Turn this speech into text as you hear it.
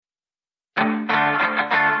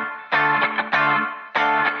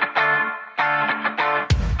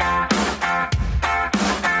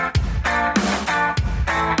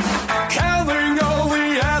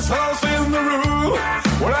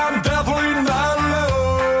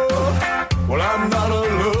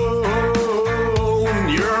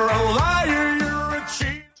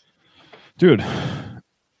Dude.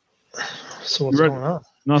 So what's going on?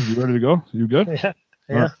 Nothing. You ready to go? You good? Yeah.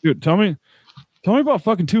 Right. Dude, tell me about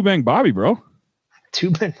fucking Two Bang Bobby, bro. Two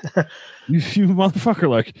Bang. you motherfucker,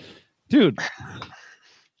 like, dude.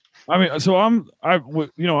 I mean, so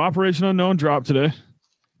Operation Unknown dropped today.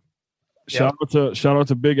 Shout out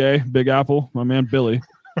to Big A, Big Apple, my man Billy.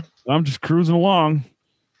 I'm just cruising along,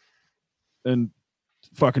 and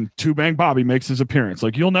fucking Two Bang Bobby makes his appearance.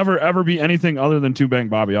 Like, you'll never ever be anything other than Two Bang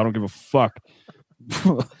Bobby. I don't give a fuck.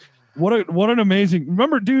 What an amazing.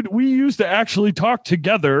 Remember, dude, we used to actually talk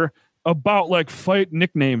together about like fight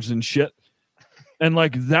nicknames and shit. And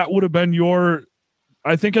like that would have been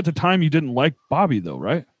I think at the time you didn't like Bobby though,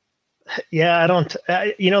 right? Yeah, I don't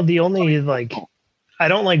the only like I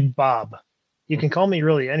don't like Bob. You can call me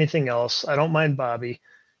really anything else. I don't mind Bobby,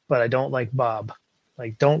 but I don't like Bob.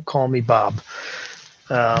 Like, don't call me Bob.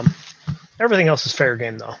 Everything else is fair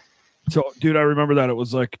game though. So, dude, I remember that it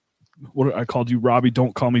was like, what I called you, Robbie.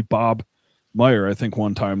 Don't call me Bob Meyer. I think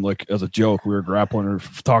one time, like as a joke, we were grappling or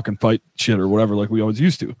talking fight shit or whatever, like we always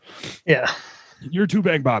used to. Yeah, you're Two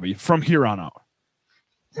Bang Bobby from here on out.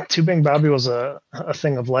 Two Bang Bobby was a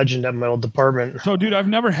thing of legend at my old department. So, dude, I've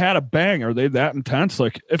never had a bang. Are they that intense?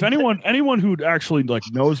 Like, if anyone who actually like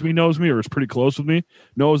knows me or is pretty close with me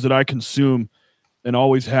knows that I consume and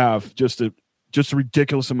always have just a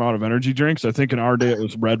ridiculous amount of energy drinks. I think in our day it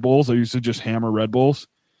was Red Bulls. I used to just hammer Red Bulls.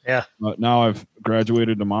 Yeah. But now I've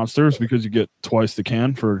graduated to Monsters because you get twice the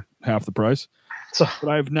can for half the price. But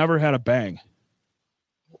I've never had a bang.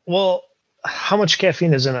 Well, how much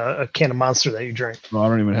caffeine is in a can of Monster that you drink? Well, I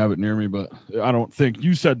don't even have it near me, but I don't think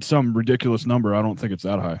you said some ridiculous number. I don't think it's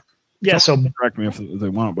that high. Yeah. Someone so correct me if they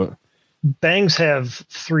want, but bangs have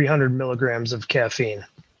 300 milligrams of caffeine,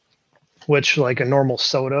 which like a normal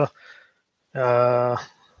soda, I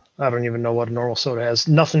don't even know what a normal soda has.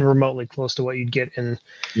 Nothing remotely close to what you'd get in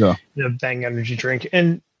a Bang energy drink.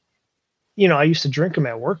 And, I used to drink them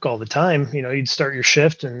at work all the time. You'd start your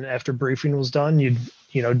shift, and after briefing was done, you'd,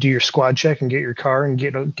 do your squad check and get your car and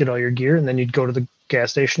get all your gear. And then you'd go to the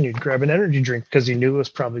gas station, you'd grab an energy drink because you knew it was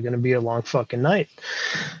probably going to be a long fucking night.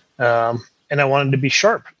 And I wanted to be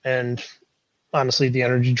sharp. And honestly, the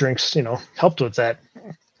energy drinks, helped with that.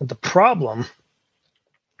 But the problem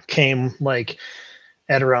came like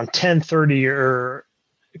at around 10:30 or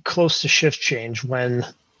close to shift change, when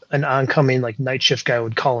an oncoming like night shift guy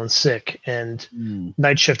would call in sick, and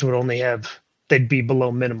night shift would only they'd be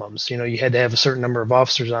below minimums. You had to have a certain number of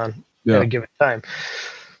officers on at a given time.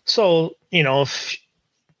 So, if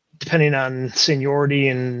depending on seniority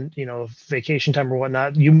and, vacation time or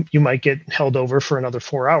whatnot, you might get held over for another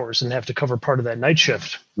 4 hours and have to cover part of that night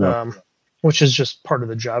shift, which is just part of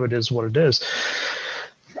the job. It is what it is.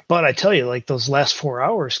 But I tell you, like, those last 4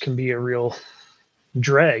 hours can be a real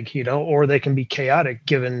drag, or they can be chaotic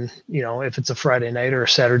given, if it's a Friday night or a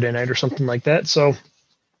Saturday night or something like that. So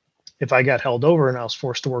if I got held over and I was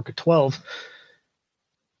forced to work at 12,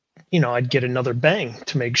 I'd get another bang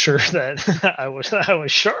to make sure that I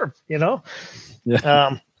was sharp, Yeah.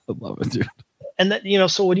 I love it, dude. And that,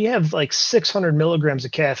 so when you have like 600 milligrams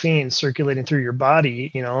of caffeine circulating through your body,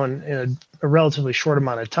 in a relatively short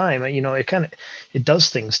amount of time, it does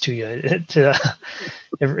things to you.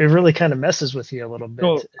 It really kind of messes with you a little bit.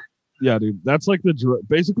 So, yeah, dude, that's like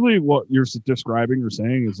basically what you're describing or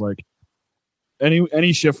saying is like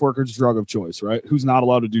any shift worker's drug of choice, right? Who's not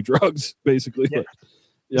allowed to do drugs, basically.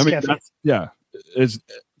 Yeah. Is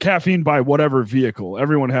caffeine by whatever vehicle.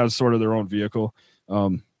 Everyone has sort of their own vehicle.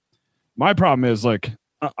 My problem is like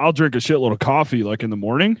I'll drink a shitload of coffee like in the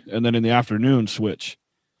morning and then in the afternoon switch.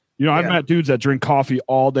 I've met dudes that drink coffee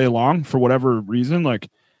all day long for whatever reason. Like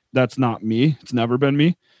that's not me. It's never been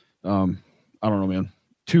me. I don't know, man.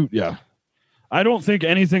 I don't think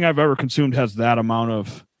anything I've ever consumed has that amount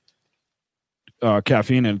of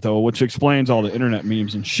caffeine in it though, which explains all the internet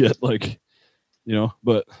memes and shit. Like,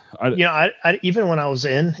 but I even when I was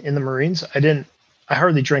in the Marines, I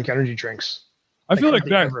hardly drank energy drinks. I feel like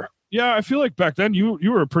I feel like back then you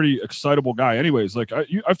were a pretty excitable guy anyways. Like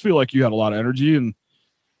I feel like you had a lot of energy and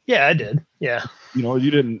yeah, I did. Yeah.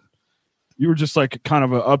 You were just like kind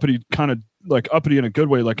of uppity in a good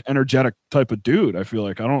way, like energetic type of dude. I feel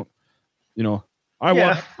like I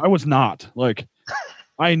was not like,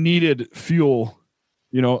 I needed fuel,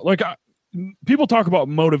 like people talk about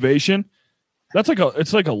motivation. That's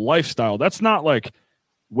it's like a lifestyle. That's not like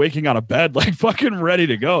waking out of bed, like fucking ready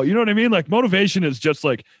to go. You know what I mean? Like motivation is just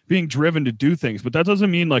like being driven to do things, but that doesn't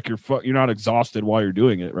mean like you're not exhausted while you're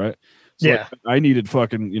doing it. Right. So yeah. Like, I needed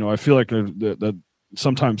fucking, I feel like that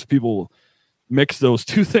sometimes people mix those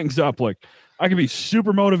two things up. Like I can be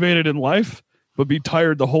super motivated in life, but be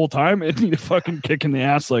tired the whole time and need a fucking kick in the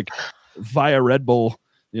ass. Like via Red Bull,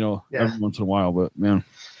 every once in a while. But man,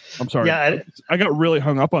 I'm sorry. Yeah, I got really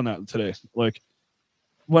hung up on that today. Like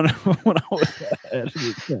when I was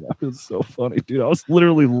editing, that was so funny, dude. I was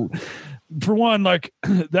literally, for one, like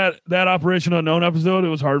that Operation Unknown episode. It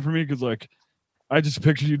was hard for me because like I just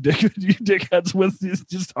pictured you dickheads with these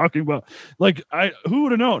just talking about like who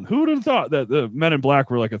would have known? Who would have thought that the Men in Black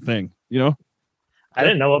were like a thing? I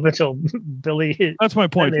didn't know up until Billy. That's my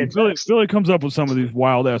point. Billy comes up with some of these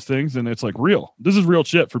wild ass things, and it's like real. This is real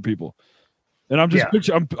shit for people. And I'm just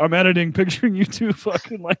I'm editing, picturing you two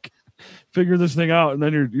fucking like figure this thing out, and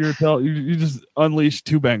then you just unleash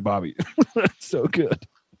Two Bang Bobby. That's so good.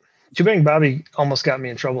 Two Bang Bobby almost got me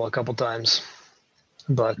in trouble a couple times.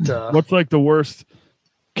 But what's like the worst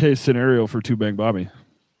case scenario for Two Bang Bobby?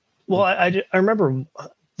 Well, I remember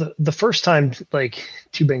the first time like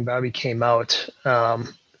Two Bang Bobby came out. I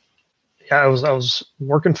was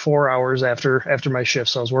working 4 hours after my shift,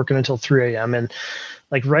 so I was working until 3 a.m. and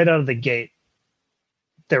like right out of the gate,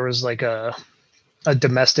 there was like a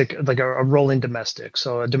domestic, like a rolling domestic,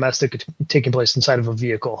 so a domestic taking place inside of a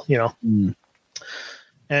vehicle,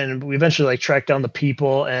 And we eventually like tracked down the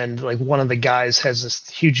people, and like one of the guys has this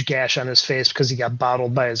huge gash on his face because he got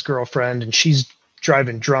bottled by his girlfriend, and she's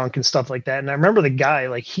driving drunk and stuff like that. And I remember the guy,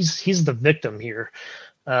 like he's the victim here.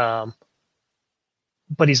 But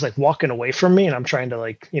he's like walking away from me, and I'm trying to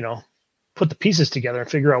like, put the pieces together and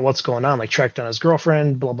figure out what's going on, like track down his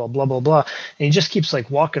girlfriend, blah, blah, blah, blah, blah. And he just keeps like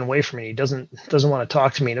walking away from me. He doesn't want to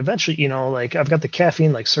talk to me. And eventually, like I've got the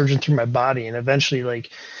caffeine like surging through my body. And eventually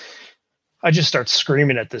like, I just start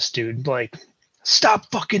screaming at this dude, like, stop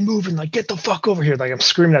fucking moving. Like, get the fuck over here. Like I'm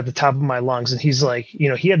screaming at the top of my lungs. And he's like,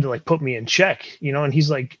 he had to like put me in check, and he's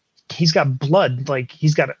like, he's got blood, like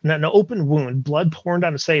he's got an open wound, blood pouring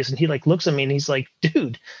down his face. And he like looks at me and he's like,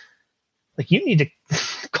 dude, like you need to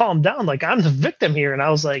calm down. Like I'm the victim here. And I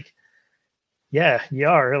was like, yeah, you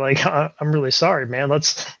are. Like, I'm really sorry, man.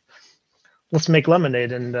 Let's make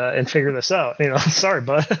lemonade and figure this out. Sorry,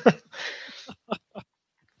 bud.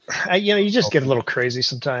 You just get a little crazy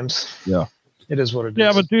sometimes. Yeah. It is what it is.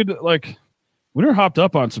 Yeah, but dude, like when you're hopped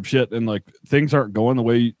up on some shit and like things aren't going the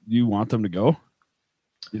way you want them to go,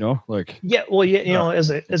 like. Yeah. Well, as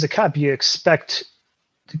a cop, you expect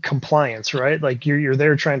compliance, right? Like you're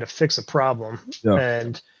there trying to fix a problem. Yeah.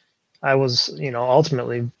 And I was,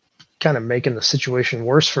 ultimately kind of making the situation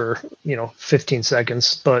worse for, 15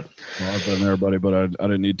 seconds, but I've been there, buddy, but I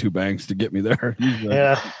didn't need two bangs to get me there.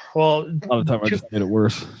 Yeah. Well, a lot of time I just made it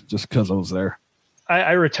worse just because I was there.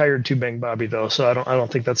 I retired Two Bang Bobby though, so I don't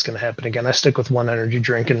think that's going to happen again. I stick with one energy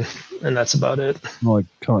drink and that's about it. Kind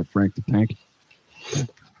of like Frank the Tank.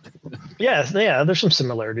 Yeah, there's some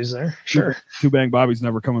similarities there. Sure. Two Bang Bobby's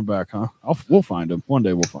never coming back, huh? We'll find him. One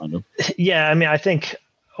day we'll find him. Yeah, I mean, I think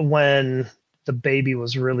when the baby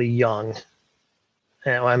was really young,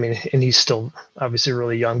 and he's still obviously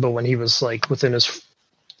really young, but when he was like within his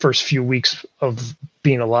first few weeks of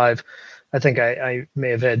being alive, I think I may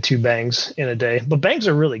have had 2 bangs in a day. But bangs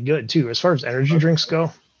are really good too, as far as energy drinks go.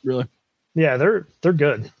 Really? Yeah, they're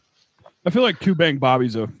good. I feel like Two Bang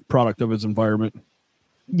Bobby's a product of his environment.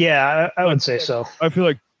 Yeah, I would say so. I feel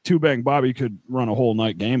like Two Bang Bobby could run a whole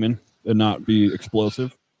night gaming and not be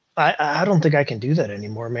explosive. I don't think I can do that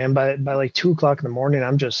anymore, man. By like 2:00 in the morning,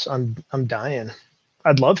 I'm dying.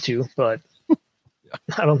 I'd love to, but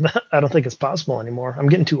I don't think it's possible anymore. I'm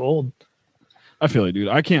getting too old. I feel like, dude,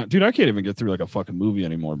 I can't even get through like a fucking movie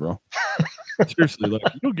anymore, bro. Seriously, like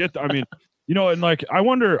you'll get, and like I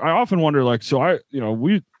often wonder, like, so I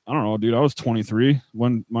don't know, dude, I was 23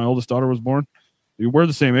 when my oldest daughter was born. We're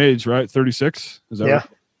the same age, right? 36. Is that right?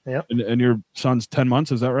 Yeah. And your son's 10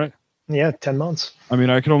 months. Is that right? Yeah. 10 months. I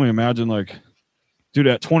mean, I can only imagine like, dude,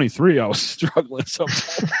 at 23, I was struggling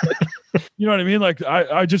sometimes. You know what I mean? Like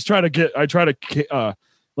I try to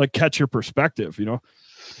like catch your perspective,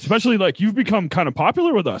 especially like you've become kind of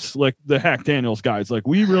popular with us, like the Hack Daniels guys. Like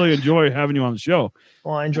we really enjoy having you on the show.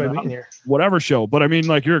 Well, I enjoy being here. Whatever show. But I mean,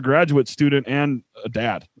 like you're a graduate student and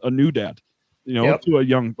a new dad, yep. To a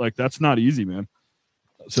young, like that's not easy, man.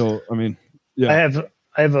 So, I mean, yeah,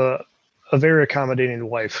 I have a very accommodating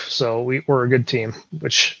wife. So we're a good team,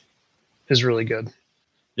 which is really good.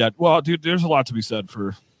 Yeah. Well, dude, there's a lot to be said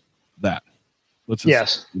for that.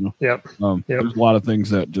 Yes. Yep. There's a lot of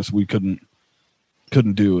things that just we couldn't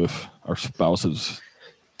do if our spouses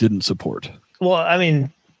didn't support. Well, I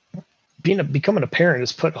mean, becoming a parent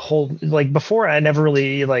is put a whole, like before I never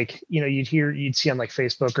really like, you'd see on like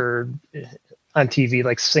Facebook or on TV,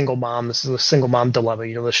 like single mom, this is a single mom dilemma,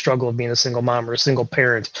 the struggle of being a single mom or a single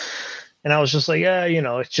parent. And I was just like, yeah,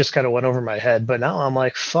 it just kind of went over my head. But now I'm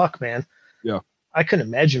like, fuck, man. Yeah. I couldn't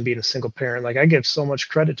imagine being a single parent. Like I give so much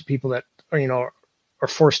credit to people that are, are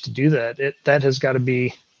forced to do that. That has got to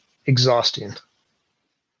be exhausting.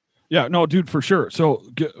 Yeah, no, dude, for sure. So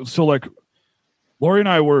like Lori and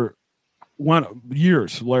I went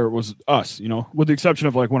years where it was us, with the exception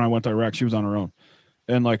of like when I went to Iraq, she was on her own.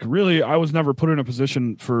 And like, really, I was never put in a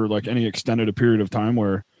position for like any extended a period of time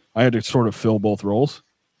where I had to sort of fill both roles.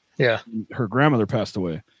 Yeah. Her grandmother passed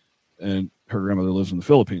away and her grandmother lives in the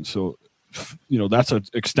Philippines. So, that's an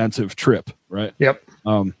extensive trip. Right. Yep.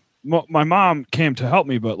 My mom came to help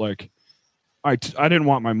me, but like, I didn't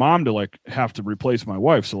want my mom to like have to replace my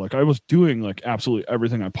wife. So like I was doing like absolutely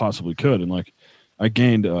everything I possibly could. And like I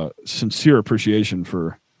gained a sincere appreciation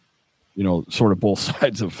for, sort of both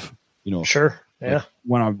sides of, Sure. Yeah.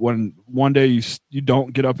 Like when one day you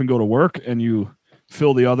don't get up and go to work and you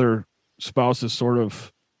fill the other spouse's sort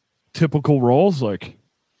of typical roles, like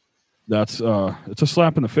that's it's a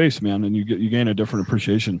slap in the face, man. And you gain a different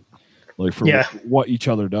appreciation like for what each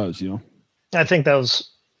other does, I think that was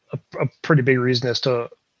a pretty big reason as to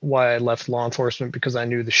why I left law enforcement, because I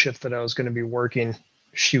knew the shift that I was going to be working,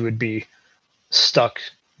 she would be stuck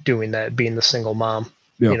doing that, being the single mom,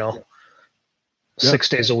 6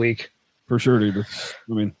 days a week. For sure, dude.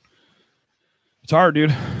 It's hard,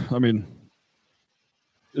 dude. I mean,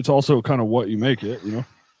 it's also kind of what you make it,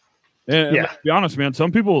 And to be honest, man,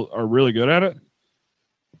 some people are really good at it,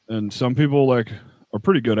 and some people like are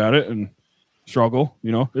pretty good at it and struggle.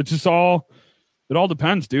 It's just it all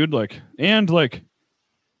depends, dude. Like, and like,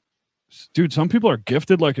 dude, some people are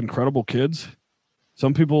gifted like incredible kids.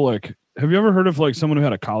 Some people like, have you ever heard of like someone who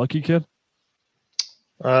had a colicky kid?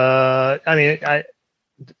 I mean,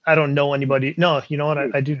 I don't know anybody. No, you know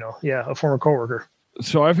what? I do know. Yeah. A former coworker.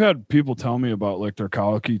 So I've had people tell me about like their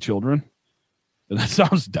colicky children. And that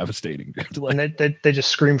sounds devastating. Like, and they just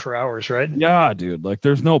scream for hours, right? Yeah, dude. Like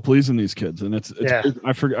there's no pleasing these kids. And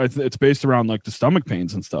I forget, it's based around like the stomach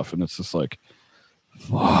pains and stuff. And it's just like,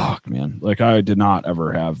 fuck, man. Like I did not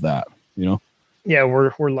ever have that, Yeah,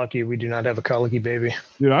 we're lucky we do not have a colicky baby.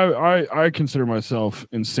 Dude, I consider myself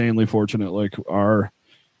insanely fortunate. Like our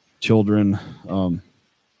children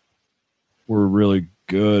were really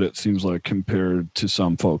good, it seems like, compared to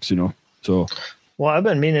some folks, So well, I've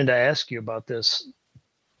been meaning to ask you about this.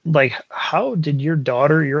 Like, how did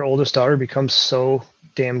your oldest daughter, become so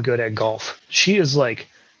damn good at golf? She is like,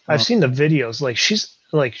 I've seen the videos. Like she's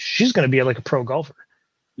going to be like a pro golfer.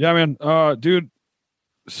 Yeah, man. Dude.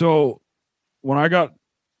 So when I got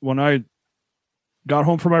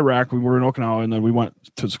home from Iraq, we were in Okinawa, and then we went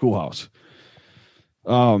to the schoolhouse.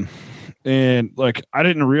 And like, I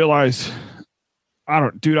didn't realize,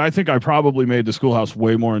 I think I probably made the schoolhouse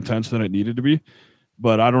way more intense than it needed to be,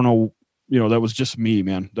 but I don't know, that was just me,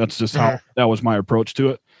 man. That's just how that was my approach to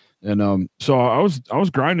it. And, so I was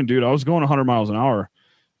grinding, dude. I was going 100 miles an hour,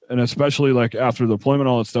 and especially like after the deployment,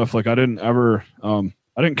 all that stuff, like I didn't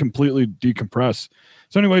completely decompress.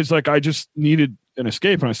 So anyways, like I just needed an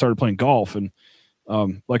escape, and I started playing golf. And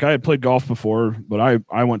like I had played golf before, but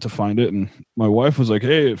I went to find it, and my wife was like,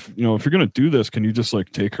 "Hey, if you're gonna do this, can you just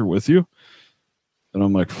like take her with you?" And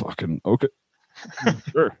I'm like, "Fucking okay,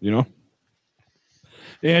 sure,"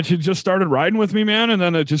 And she just started riding with me, man, and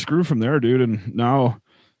then it just grew from there, dude. And now,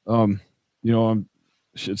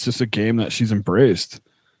 it's just a game that she's embraced,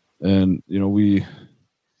 and we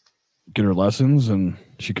get her lessons, and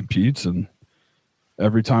she competes, and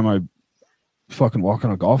every time I fucking walk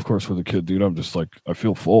on a golf course with a kid, dude, I'm just like, I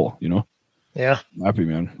feel full, Yeah. I'm happy,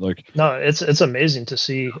 man. Like, no, it's amazing to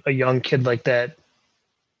see a young kid like that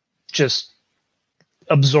just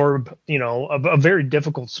absorb, a very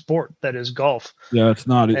difficult sport that is golf. Yeah, it's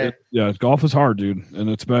not. Golf is hard, dude, and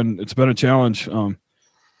it's been a challenge.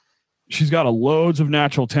 She's got loads of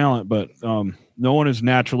natural talent, but no one is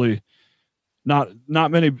naturally. Not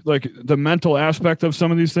many, like the mental aspect of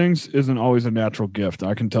some of these things isn't always a natural gift.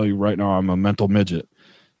 I can tell you right now, I'm a mental midget,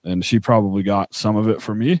 and she probably got some of it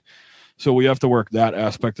from me. So we have to work that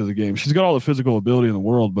aspect of the game. She's got all the physical ability in the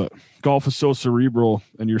world, but golf is so cerebral,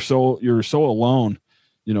 and you're so alone.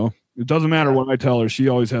 It doesn't matter what I tell her; she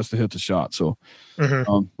always has to hit the shot. So,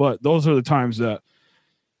 but those are the times that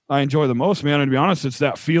I enjoy the most, man. And to be honest, it's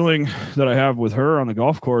that feeling that I have with her on the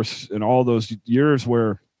golf course in all those years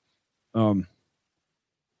where.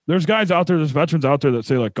 There's guys out there, there's veterans out there that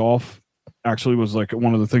say like golf actually was like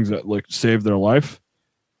one of the things that like saved their life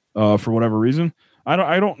for whatever reason.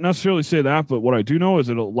 I don't necessarily say that, but what I do know is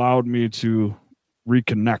it allowed me to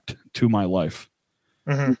reconnect to my life,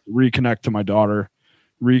 reconnect to my daughter,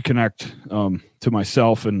 reconnect to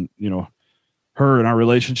myself, and her and our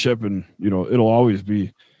relationship, and it'll always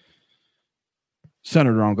be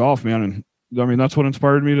centered around golf, man. And I mean, that's what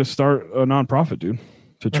inspired me to start a nonprofit, dude,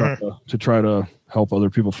 to try to help other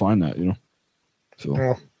people find that, you know? So,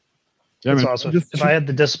 well, yeah, that's man, awesome. If I had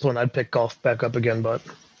the discipline, I'd pick golf back up again, but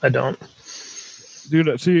I don't.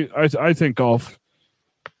 Dude, see, I think golf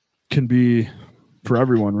can be for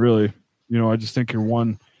everyone, really. You know, I just think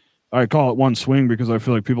I call it one swing because I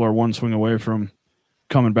feel like people are one swing away from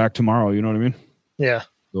coming back tomorrow. You know what I mean? Yeah.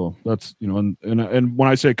 So that's, you know, and when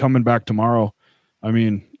I say coming back tomorrow, I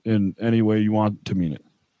mean in any way you want to mean it,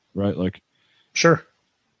 right? Like, sure.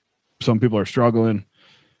 Some people are struggling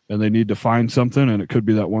and they need to find something, and it could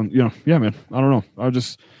be that one, you know. Yeah, man. I don't know.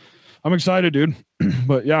 I'm excited, dude.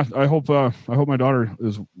 But yeah, I hope my daughter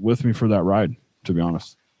is with me for that ride, to be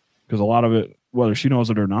honest, because a lot of it, whether she knows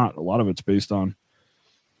it or not, a lot of it's based on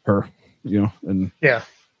her, you know. And yeah,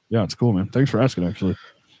 it's cool, man. Thanks for asking. Actually,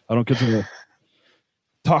 I don't get to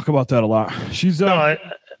talk about that a lot. She's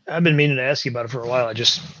I've been meaning to ask you about it for a while.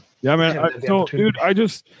 Yeah, man. Dude,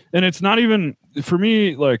 and it's not even for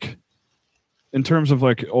me, like, in terms of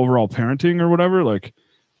like overall parenting or whatever, like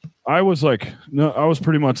I was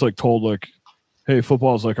pretty much like told like, hey,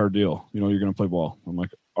 football is like our deal. You know, you're going to play ball. I'm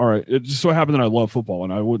like, all right. It just so happened that I love football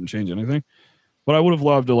and I wouldn't change anything, but I would have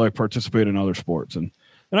loved to like participate in other sports. And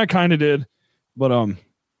I kind of did, but,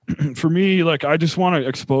 for me, like, I just want to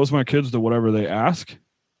expose my kids to whatever they ask.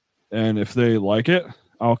 And if they like it,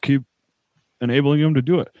 I'll keep enabling them to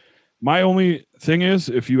do it. My only thing is,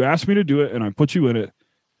 if you ask me to do it and I put you in it,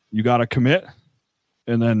 you got to commit.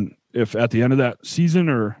 And then if at the end of that season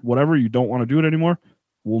or whatever, you don't want to do it anymore,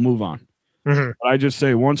 we'll move on. Mm-hmm. I just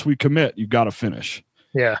say, once we commit, you got to finish.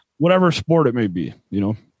 Yeah. Whatever sport it may be, you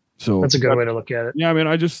know? So that's a good way to look at it. Yeah. I mean,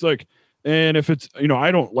 I just like, and if it's, you know,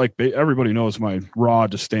 I don't like, everybody knows my raw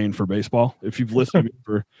disdain for baseball. If you've listened to me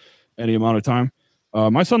for any amount of time,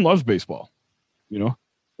 my son loves baseball, you know,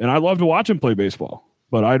 and I love to watch him play baseball,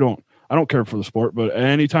 but I don't care for the sport. But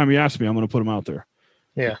anytime he asks me, I'm going to put him out there.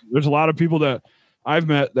 Yeah. There's a lot of people that I've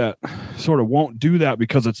met that sort of won't do that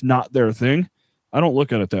because it's not their thing. I don't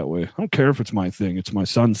look at it that way. I don't care if it's my thing. It's my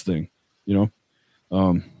son's thing, you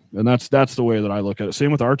know? And that's the way that I look at it.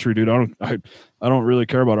 Same with archery, dude. I don't really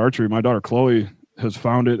care about archery. My daughter, Chloe, has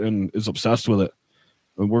found it and is obsessed with it.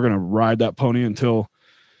 And we're going to ride that pony until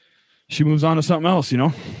she moves on to something else, you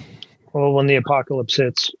know? Well, when the apocalypse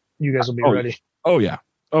hits, you guys will be ready. Oh yeah,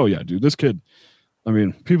 dude. This kid, I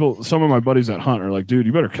mean, some of my buddies that hunt are like, dude,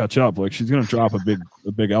 you better catch up. Like, she's going to drop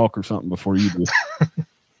a big elk or something before you do.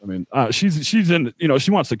 I mean, she's in, you know,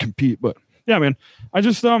 she wants to compete, but yeah, man, I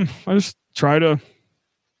just try to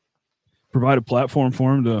provide a platform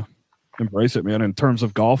for him to embrace it, man. In terms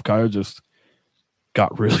of golf, Kaya just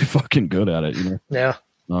got really fucking good at it, you know?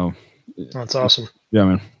 Yeah. That's awesome. Yeah,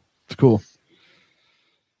 man. It's cool.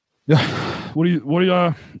 Yeah. What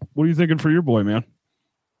are you thinking for your boy, man?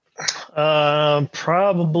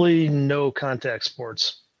 Probably no contact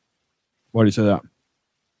sports. Why do you say that?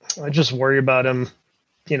 I just worry about him.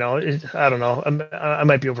 You know, I don't know. I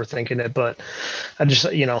might be overthinking it, but I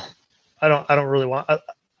just, you know, I don't really want.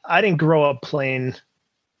 I didn't grow up playing,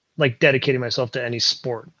 like, dedicating myself to any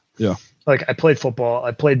sport. Yeah. Like, I played football,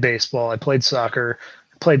 I played baseball, I played soccer,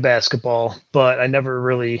 I played basketball, but I never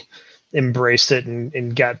really embraced it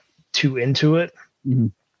and got too into it. Mm-hmm.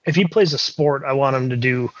 If he plays a sport, I want him to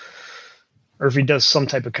do, or if he does some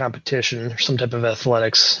type of competition or some type of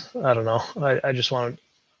athletics, I don't know.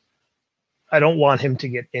 I don't want him to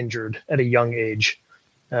get injured at a young age.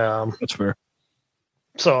 That's fair.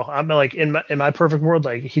 So I'm like, in my perfect world,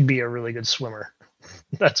 like, he'd be a really good swimmer.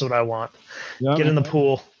 That's what I want. Yeah, get in the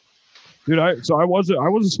pool. Dude, I was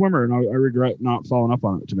a swimmer, and I regret not following up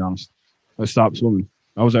on it, to be honest. I stopped swimming.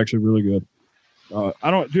 I was actually really good.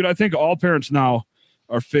 I think all parents now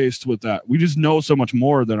are faced with that. We just know so much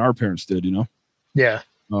more than our parents did, you know? Yeah.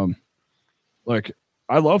 Like,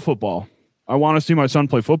 I love football. I want to see my son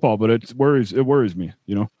play football, but it worries me,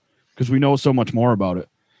 you know, because we know so much more about it.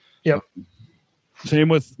 Yep. Same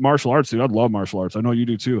with martial arts, dude. I love martial arts. I know you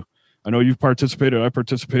do too. I know you've participated. I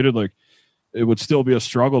participated. Like, it would still be a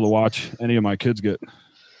struggle to watch any of my kids get,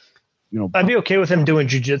 you know. I'd be okay with him doing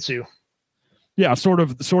jiu-jitsu. Yeah, sort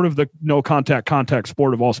of the no contact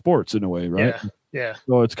sport of all sports in a way, right? Yeah.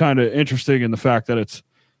 So it's kind of interesting in the fact that it's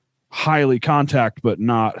highly contact, but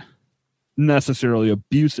not necessarily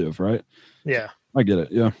abusive, right? Yeah. I get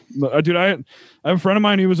it. Yeah. But, dude, I have a friend of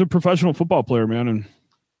mine. He was a professional football player, man. And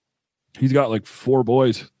he's got like 4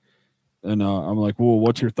 boys. And I'm like, well,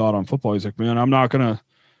 what's your thought on football? He's like, man, I'm not going to,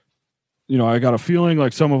 you know, I got a feeling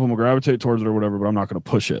like some of them will gravitate towards it or whatever, but I'm not going to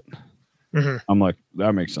push it. Mm-hmm. I'm like,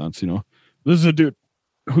 that makes sense. You know, this is a dude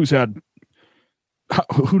who's had,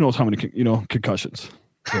 who knows how many, you know, concussions.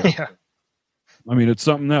 So, yeah. I mean, it's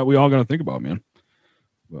something that we all got to think about, man.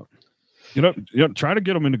 But, try to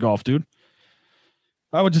get them into golf, dude.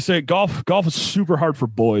 I would just say golf is super hard for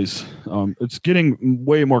boys. It's getting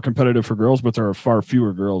way more competitive for girls, but there are far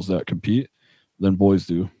fewer girls that compete than boys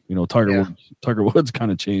do. Tiger Woods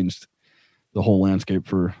kind of changed the whole landscape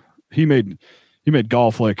he made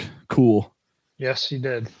golf like cool. Yes, he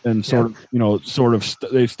did. And sort of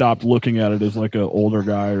they stopped looking at it as like an older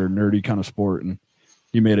guy or nerdy kind of sport, and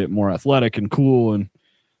he made it more athletic and cool, and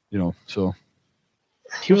so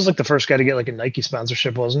he was like the first guy to get like a Nike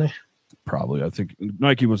sponsorship, wasn't he? Probably. I think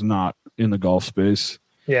Nike was not in the golf space.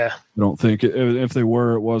 Yeah. I don't think if they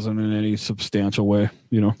were, it wasn't in any substantial way,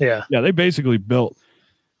 Yeah. Yeah. They basically built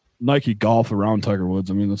Nike golf around Tiger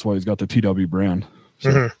Woods. I mean, that's why he's got the TW brand.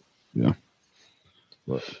 So, yeah.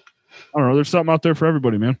 But I don't know. There's something out there for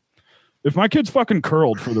everybody, man. If my kids fucking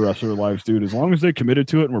curled for the rest of their lives, dude, as long as they committed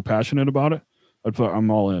to it and were passionate about it,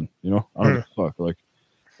 I'm all in, I don't give a fuck. Like,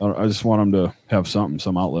 I just want them to have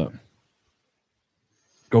some outlet.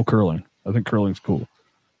 Go curling. I think curling's cool.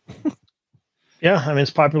 Yeah, I mean,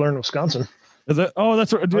 it's popular in Wisconsin. Is it? Oh,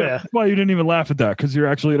 that's right. Yeah. That's why you didn't even laugh at that, because you're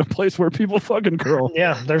actually in a place where people fucking curl.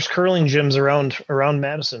 Yeah, there's curling gyms around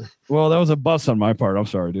Madison. Well, that was a bust on my part. I'm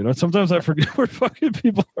sorry, dude. Sometimes I forget where fucking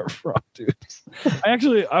people are from, dude.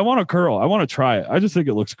 I want to curl. I want to try it. I just think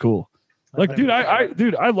it looks cool. Like, dude,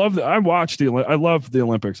 I love I love the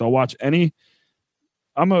Olympics. I'll watch any.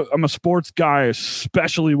 I'm a sports guy,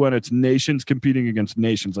 especially when it's nations competing against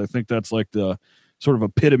nations. I think that's like the sort of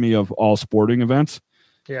epitome of all sporting events.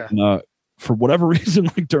 Yeah. And, for whatever reason,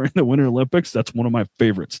 like during the Winter Olympics, that's one of my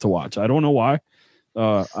favorites to watch. I don't know why.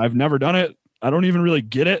 I've never done it. I don't even really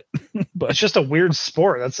get it. But it's just a weird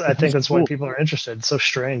sport. I think that's why people are interested. It's so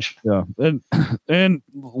strange. Yeah. And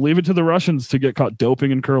leave it to the Russians to get caught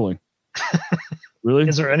doping and curling. Really?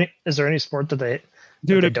 Is there any sport that they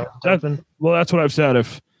don't well, that's what I've said.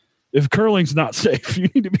 If curling's not safe, you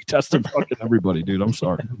need to be testing fucking everybody, dude. I'm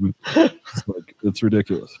sorry. It's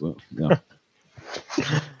ridiculous. But, yeah.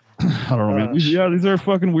 I don't know, man. These are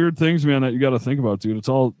fucking weird things, man, that you got to think about, dude. It's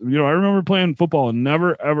all, I remember playing football and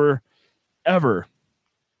never, ever, ever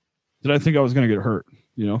did I think I was going to get hurt.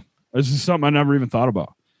 It's just something I never even thought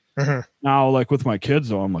about. Now, like with my kids,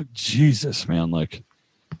 though, I'm like, Jesus, man. Like,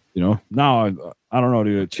 now I don't know,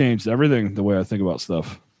 dude. It changed everything, the way I think about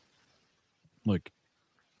stuff. Like,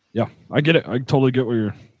 yeah, I get it. I totally get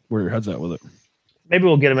where your head's at with it. Maybe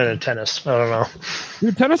we'll get him into tennis. I don't know.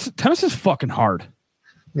 Dude, tennis is fucking hard.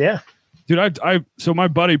 Yeah. Dude, so my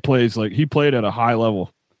buddy plays, like, he played at a high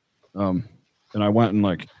level. And I went and,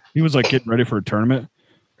 like, he was like getting ready for a tournament.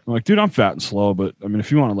 I'm like, dude, I'm fat and slow, but I mean,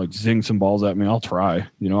 if you want to like zing some balls at me, I'll try.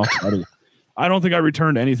 I'll try to. I don't think I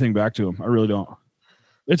returned anything back to him. I really don't.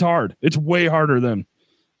 It's hard. It's way harder than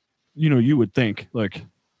you would think. Like,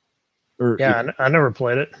 I never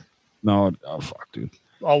played it. No, oh fuck, dude.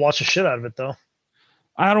 I'll watch the shit out of it though.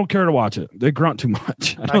 I don't care to watch it. They grunt too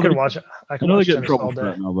much. I could watch it. I know they get in trouble for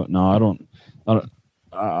that now, but no, I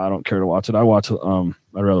don't care to watch it. I'd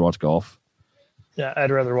rather watch golf. Yeah,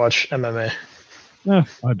 I'd rather watch MMA. Yeah,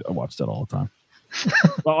 I watch that all the time.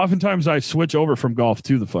 Well, oftentimes I switch over from golf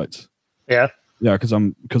to the fights. Yeah. Yeah, because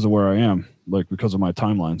of where I am, like because of my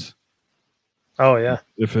timelines. Oh yeah.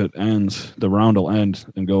 If it ends, the round will end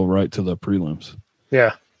and go right to the prelims.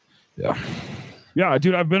 Yeah. Yeah. Yeah,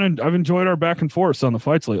 dude, I've enjoyed our back and forth on the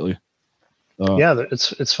fights lately. Yeah,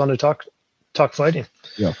 it's fun to talk fighting.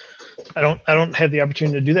 Yeah. I don't have the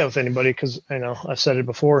opportunity to do that with anybody because I know I've said it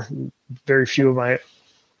before. Very few of my,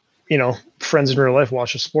 friends in real life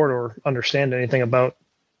watch a sport or understand anything about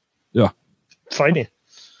fighting.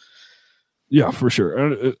 Yeah, for sure.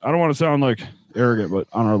 I don't want to sound like arrogant, but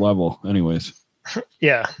on our level, anyways.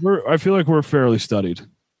 Yeah, I feel like we're fairly studied.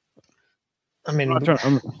 I mean, I'm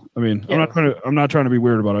not trying to be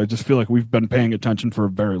weird about it. I just feel like we've been paying attention for a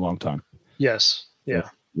very long time. Yes. Yeah.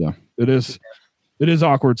 Yeah. It is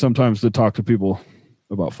awkward sometimes to talk to people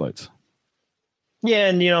about fights. Yeah,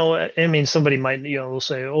 and somebody might, will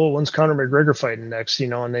say, "Oh, when's Conor McGregor fighting next?"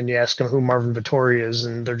 And then you ask them who Marvin Vettori is,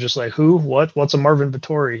 and they're just like, "Who? What? What's a Marvin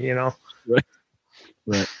Vettori?"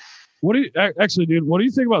 Right. What do you actually, dude? What do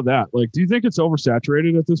you think about that? Like, do you think it's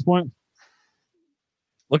oversaturated at this point?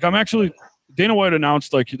 Like, Dana White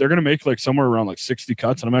announced like they're going to make like somewhere around like 60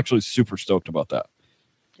 cuts, and I'm actually super stoked about that.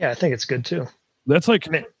 Yeah, I think it's good too. That's like,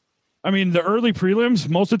 I mean, the early prelims,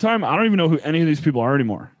 most of the time, I don't even know who any of these people are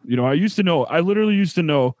anymore. I literally used to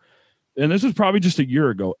know, and this was probably just a year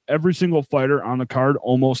ago, every single fighter on the card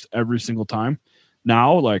almost every single time.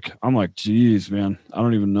 Now, like, I'm like, geez, man, I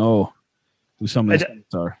don't even know who some of these guys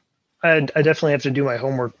are. I definitely have to do my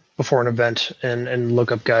homework before an event and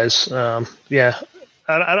look up guys. Yeah,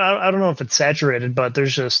 I don't know if it's saturated, but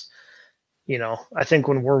there's just, I think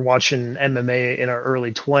when we're watching MMA in our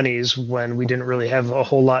early 20s, when we didn't really have a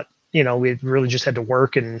whole lot, we really just had to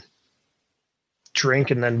work and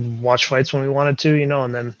drink and then watch fights when we wanted to,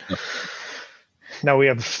 and then now we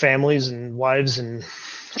have families and wives and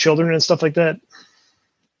children and stuff like that.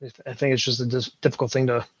 I think it's just a difficult thing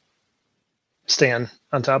to stay on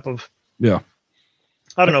top of. Yeah.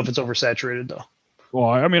 I don't know if it's oversaturated though. Well,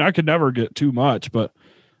 I mean, I could never get too much, but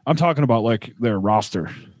I'm talking about like their roster.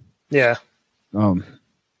 Yeah. Yeah,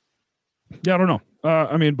 I don't know.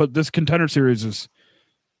 I mean, but this Contender Series is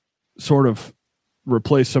sort of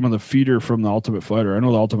replaced some of the feeder from the Ultimate Fighter. I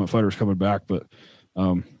know the Ultimate Fighter is coming back, but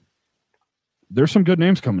there's some good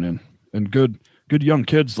names coming in and good young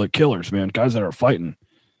kids like killers, man, guys that are fighting,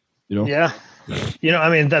 Yeah.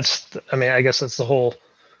 I guess that's the whole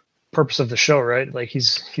purpose of the show, right? Like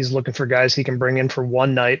he's looking for guys he can bring in for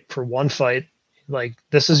one night, for one fight. Like,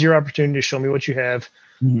 this is your opportunity to show me what you have.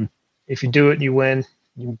 Mm-hmm. If you do it and you win,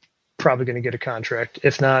 you're probably going to get a contract.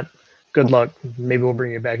 If not, good luck. Maybe we'll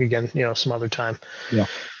bring you back again, some other time. Yeah.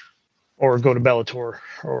 Or go to Bellator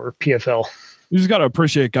or PFL. You just got to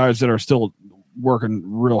appreciate guys that are still working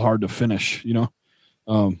real hard to finish,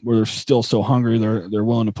 where they're still so hungry. They're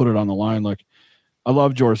willing to put it on the line. Like, I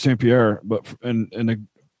love George St. Pierre, but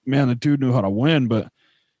the dude knew how to win, but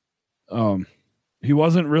he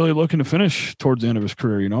wasn't really looking to finish towards the end of his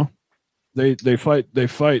career. They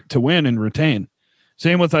fight to win and retain.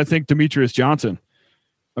 Same with, I think, Demetrius Johnson.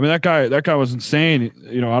 I mean, that guy was insane.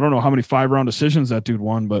 I don't know how many 5-round decisions that dude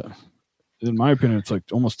won, but in my opinion, it's like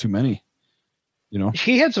almost too many.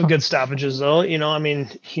 He had some good stoppages though. He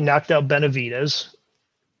knocked out Benavidez.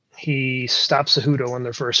 He stopped Cejudo in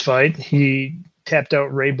their first fight. He tapped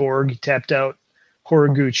out Ray Borg. He tapped out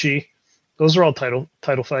Horiguchi. Those are all title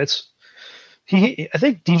fights. I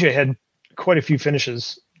think DJ had quite a few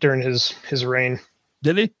finishes during his reign.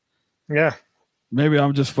 Did he? Yeah. Maybe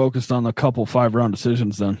I'm just focused on the couple 5-round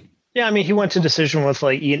decisions then. Yeah, I mean, he went to decision with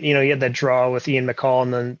like Ian. He had that draw with Ian McCall,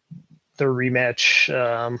 and then the rematch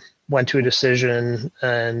went to a decision.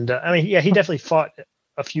 And he definitely fought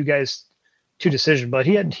a few guys to decision, but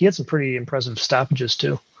he had some pretty impressive stoppages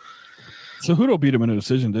too. Cejudo beat him in a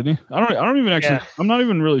decision, didn't he? I don't even actually. Yeah. I'm not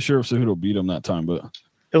even really sure if Cejudo beat him that time, but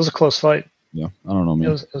it was a close fight. Yeah, I don't know,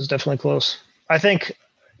 man. It was definitely close. I think,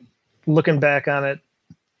 looking back on it,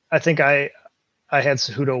 I think I had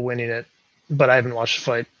Cejudo winning it, but I haven't watched the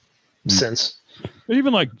fight since.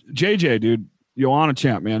 Even like JJ, dude, Joanna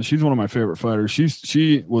Champ, man, she's one of my favorite fighters.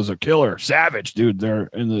 She was a killer, savage, dude. There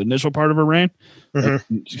in the initial part of her reign,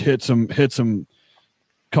 hit some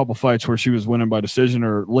couple fights where she was winning by decision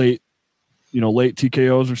or late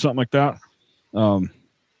TKOs or something like that. And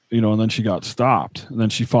then she got stopped. And then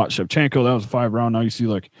she fought Shevchenko. That was a 5-round. Now you see,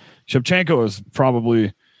 like, Shevchenko is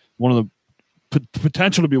probably one of the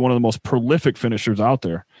potential to be one of the most prolific finishers out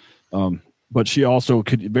there. But she also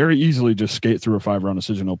could very easily just skate through a 5-round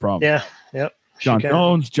decision, no problem. Yeah. Yep.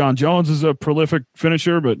 John Jones is a prolific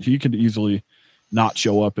finisher, but he could easily not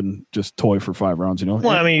show up and just toy for 5 rounds. Well,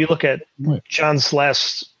 I mean, you look at John's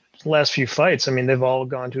last few fights. I mean, they've all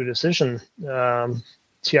gone to a decision.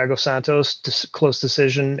 Thiago Santos, close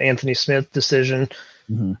decision. Anthony Smith, decision.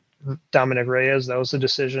 Mm-hmm. Dominic Reyes, that was a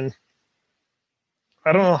decision.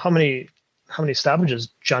 I don't know how many stoppages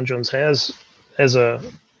John Jones has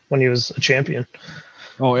when he was a champion.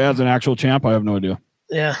 Oh, as an actual champ, I have no idea.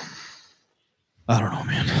 Yeah. I don't know,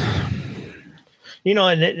 man.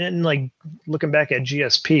 And like looking back at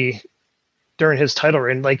GSP during his title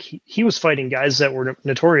reign, like he was fighting guys that were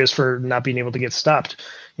notorious for not being able to get stopped.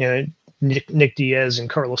 Nick Diaz and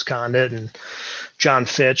Carlos Condit and John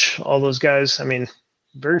Fitch, all those guys. I mean,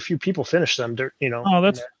 very few people finish them. Oh,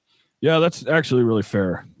 that's actually really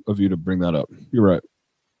fair of you to bring that up. You're right.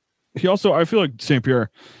 He also, I feel like St. Pierre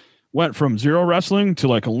went from zero wrestling to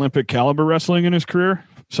like Olympic caliber wrestling in his career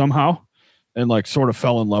somehow, and like sort of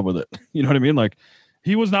fell in love with it. You know what I mean? Like,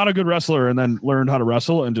 he was not a good wrestler and then learned how to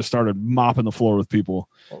wrestle and just started mopping the floor with people.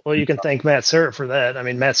 Well, you can thank Matt Serra for that. I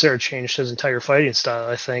mean, Matt Serra changed his entire fighting style,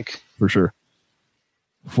 I think. For sure.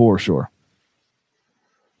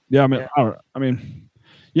 Yeah,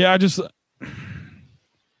 I just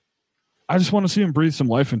want to see him breathe some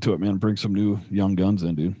life into it, man. Bring some new young guns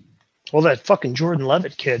in, dude. Well, that fucking Jordan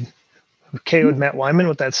Levitt kid who KO'd Matt Wyman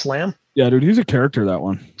with that slam. Yeah, dude, he's a character, that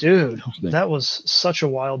one. Dude, that was such a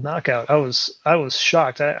wild knockout. I was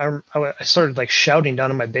shocked. I started like shouting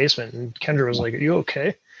down in my basement, and Kendra was like, "Are you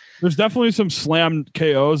okay?" There's definitely some slam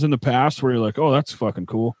KOs in the past where you're like, "Oh, that's fucking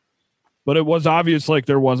cool," but it was obvious like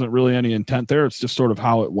there wasn't really any intent there. It's just sort of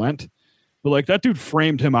how it went. But like that dude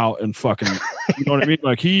framed him out and fucking, you know what I mean?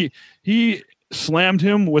 Like he slammed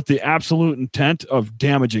him with the absolute intent of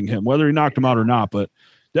damaging him, whether he knocked him out or not. But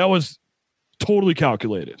that was totally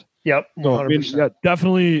calculated. Yep. 100%. So, I mean, yeah,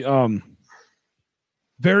 definitely.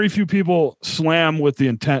 Very few people slam with the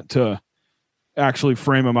intent to actually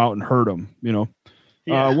frame him out and hurt him. You know,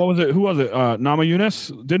 what was it? Who was it?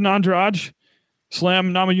 Namajunas? Didn't Andrade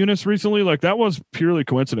slam Namajunas recently? Like that was purely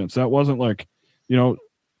coincidence. That wasn't like, you know,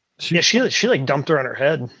 she like dumped her on her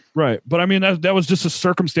head. Right. But I mean, that was just a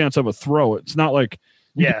circumstance of a throw. It's not like,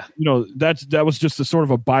 you know, that was just a sort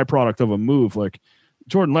of a byproduct of a move. Like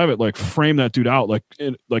Jordan Levitt, like framed that dude out, like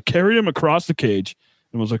carried him across the cage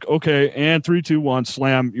and was like, okay, and 3, 2, 1,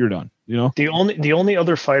 slam, you're done. You know, the only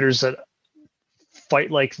other fighters that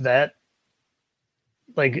fight like that,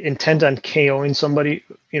 like intent on KOing somebody,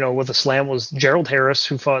 you know, with a slam was Gerald Harris,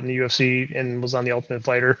 who fought in the UFC and was on the Ultimate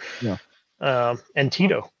Fighter. Yeah. And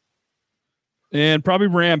Tito. And probably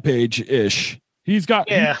Rampage-ish. He's got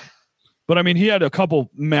but I mean, he had a couple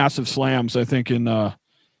massive slams, I think, in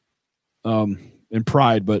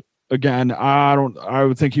Pride. But again, I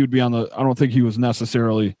would think he would be I don't think he was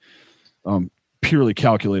necessarily purely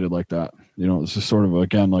calculated like that. You know, it's just sort of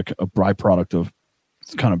again like a byproduct of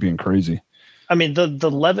kind of being crazy. I mean, the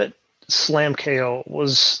Levitt slam KO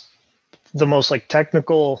was the most like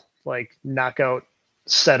technical like knockout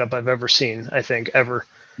setup I've ever seen. I think ever.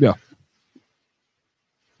 Yeah.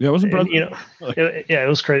 Yeah, it was impressive. You know, it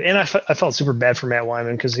was crazy, and I felt super bad for Matt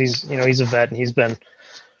Wyman because he's a vet and he's been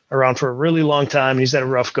around for a really long time. He's had a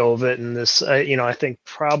rough go of it, and this, I think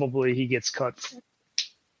probably he gets cut.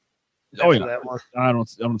 Oh yeah, that one. I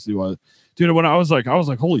don't see why, dude. When I was like,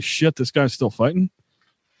 holy shit, this guy's still fighting.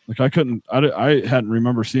 Like I hadn't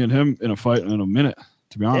remember seeing him in a fight in a minute.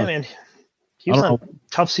 To be honest, yeah, man, he was on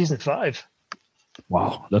Tough Season 5.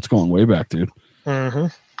 Wow, that's going way back, dude. Mm-hmm.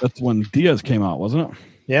 That's when Diaz came out, wasn't it?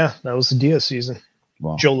 Yeah, that was the Diaz season.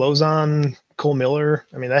 Wow. Joe Lozon, Cole Miller.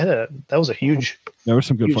 I mean, that was a huge. There was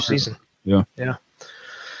some good season. Yeah. Yeah.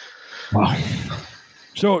 Wow.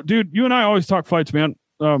 So, dude, you and I always talk fights, man.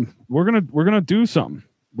 We're gonna do something.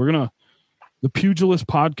 The Pugilist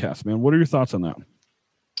podcast, man. What are your thoughts on that?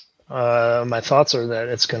 My thoughts are that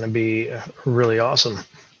it's going to be really awesome.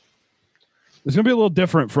 It's going to be a little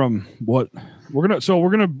different from what we're going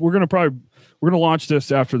to launch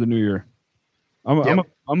this after the new year. I'm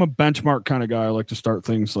a benchmark kind of guy. I like to start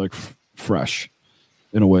things like fresh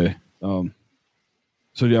in a way. So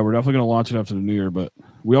yeah, we're definitely going to launch it after the new year, but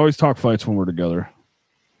we always talk fights when we're together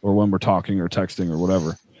or when we're talking or texting or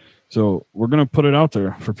whatever. So we're going to put it out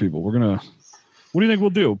there for people. What do you think we'll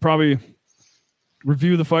do? Probably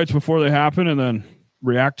review the fights before they happen and then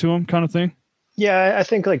react to them kind of thing. Yeah. I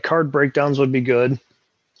think like card breakdowns would be good.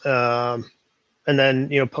 And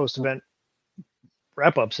then, post-event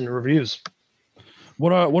wrap-ups and reviews.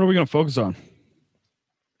 What are we going to focus on?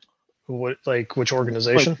 What, like which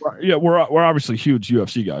organization? Yeah, we're obviously huge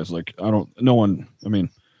UFC guys. Like you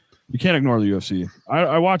can't ignore the UFC.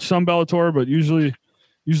 I watch some Bellator, but usually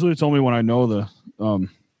it's only when I know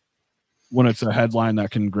when it's a headline that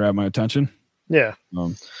can grab my attention. Yeah.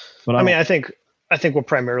 But I think we'll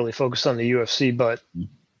primarily focus on the UFC, but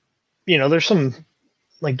there's some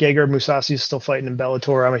like Gegard Mousasi is still fighting in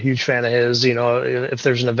Bellator. I'm a huge fan of his. If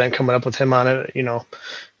there's an event coming up with him on it,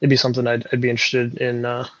 it'd be something I'd be interested in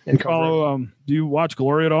covering. Do you watch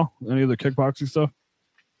Glory at all? Any of the kickboxing stuff?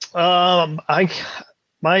 My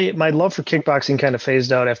love for kickboxing kind of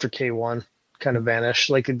phased out after K1 kind of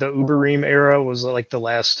vanished. Like the Uberim era was like the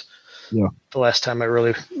last time I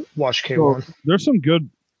really watched K1. So there's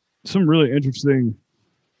some really interesting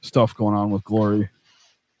stuff going on with Glory.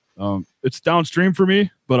 It's downstream for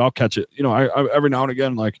me, but I'll catch it. I every now and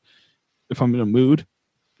again, like if I'm in a mood,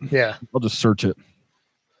 I'll just search it.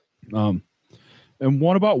 And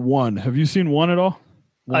what about One? Have you seen One at all?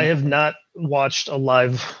 I have not watched a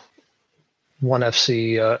live One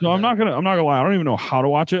FC. No, I'm not gonna lie. I don't even know how to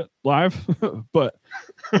watch it live, but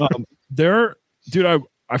dude,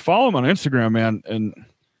 I follow him on Instagram, man, and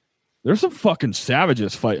there's some fucking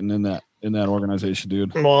savages fighting in that organization,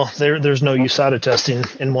 dude. Well, there's no USADA testing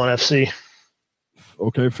in One FC.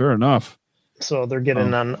 Okay, fair enough. So they're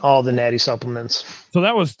getting on all the natty supplements. So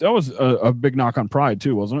that was a big knock on Pride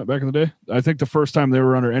too, wasn't it? Back in the day, I think the first time they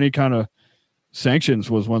were under any kind of sanctions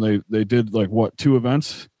was when they did like 2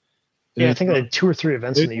 events. Yeah, I think they had 2 or 3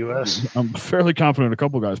 events in the U.S. I'm fairly confident a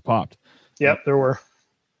couple guys popped. Yep, there were.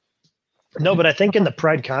 No, but I think in the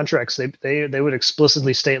Pride contracts, they would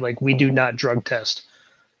explicitly state like we do not drug test.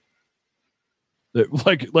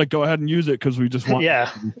 Like go ahead and use it because we just want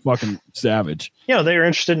to be fucking savage. They are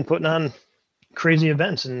interested in putting on crazy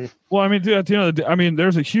events. And well, I mean, dude, at the end of the day, I mean,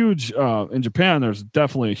 there's a huge in Japan. There's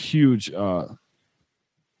definitely a huge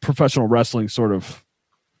professional wrestling sort of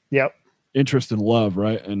interest and love,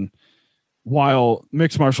 right? And while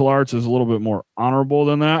mixed martial arts is a little bit more honorable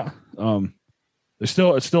than that, it's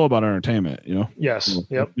still about entertainment, you know? Yes. At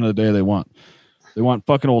the end of the day, they want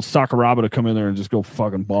fucking old Sakuraba to come in there and just go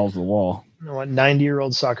fucking balls to the wall. I want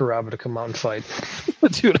 90-year-old Sakuraba to come out and fight.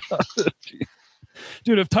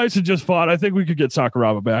 Dude, if Tyson just fought, I think we could get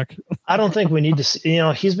Sakuraba back. I don't think we need to see,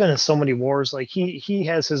 he's been in so many wars. Like he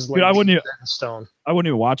has his legs set in stone. I wouldn't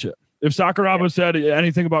even watch it. If Sakuraba said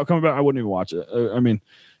anything about coming back, I wouldn't even watch it. I mean,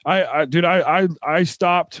 I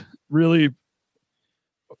stopped really.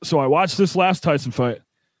 So I watched this last Tyson fight.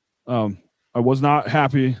 I was not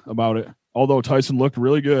happy about it, although Tyson looked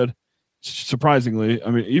really good. Surprisingly, I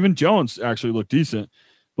mean, even Jones actually looked decent.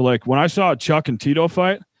 But like when I saw Chuck and Tito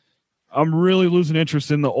fight, I'm really losing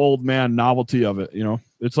interest in the old man novelty of it. You know,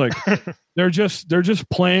 it's like they're just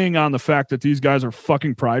playing on the fact that these guys are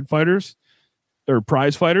fucking pride fighters or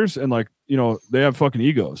prize fighters, and like, you know, they have fucking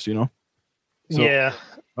egos. You know. So, yeah.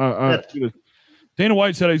 Dana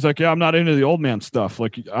White said, he's like, yeah, I'm not into the old man stuff.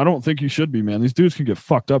 Like, I don't think you should be, man. These dudes can get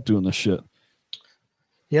fucked up doing this shit.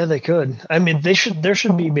 Yeah, they could. I mean, there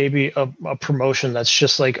should be maybe a promotion that's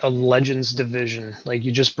just like a legends division. Like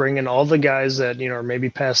you just bring in all the guys that, you know, are maybe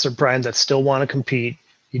past their prime that still want to compete.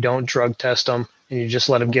 You don't drug test them and you just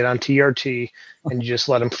let them get on TRT and you just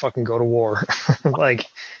let them fucking go to war. Like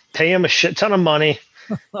pay them a shit ton of money.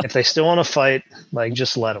 If they still want to fight, like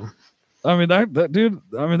just let them. I mean, that dude,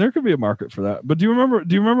 I mean, there could be a market for that. But do you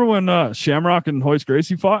remember when Shamrock and Hoist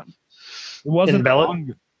Gracie fought? It wasn't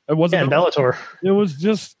long. It wasn't in Bellator. It was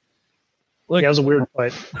just like, it was a weird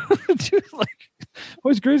fight. Dude, like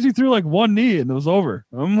Hoist Gracie threw like one knee and it was over.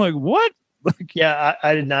 I'm like, what? Like, yeah,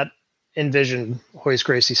 I did not envision Hoist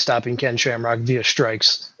Gracie stopping Ken Shamrock via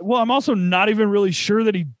strikes. Well, I'm also not even really sure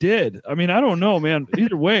that he did. I mean, I don't know, man.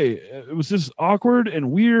 Either way, it was just awkward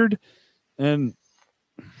and weird. And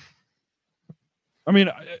I mean,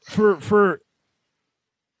 for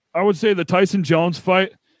I would say the Tyson Jones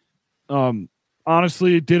fight,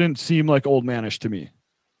 honestly, it didn't seem like old manish to me.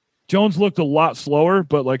 Jones looked a lot slower,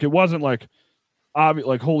 but like it wasn't like obvious.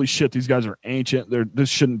 Like, holy shit, these guys are ancient. This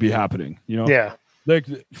shouldn't be happening. You know? Yeah. Like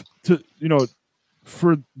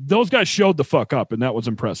for those guys showed the fuck up, and that was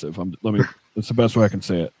impressive. That's the best way I can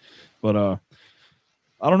say it. But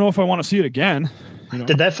I don't know if I want to see it again. You know?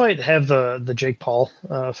 Did that fight have the Jake Paul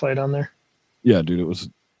fight on there? Yeah, dude, it was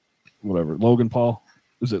whatever. Logan Paul.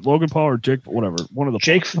 Is it Logan Paul or Jake? Whatever. One of the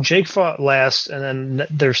Jake fought last, and then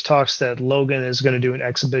there's talks that Logan is going to do an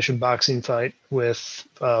exhibition boxing fight with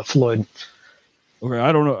Floyd. Okay,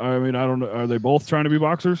 I don't know. I mean, I don't know. Are they both trying to be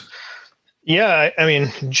boxers? Yeah, I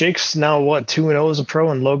mean, Jake's now 2-0 as a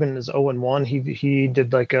pro, and Logan is 0-1. He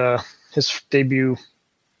did like his debut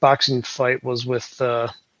boxing fight was with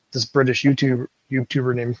this British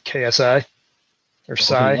YouTuber named KSI. Or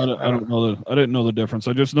Sai. I don't know I didn't know the difference.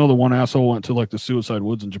 I just know the one asshole went to like the Suicide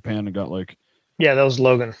Woods in Japan and got like. Yeah, that was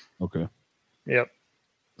Logan. Okay. Yep.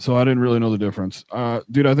 So I didn't really know the difference.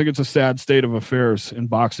 Dude, I think it's a sad state of affairs in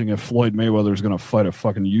boxing if Floyd Mayweather is going to fight a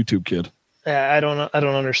fucking YouTube kid. I don't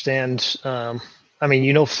understand. I mean,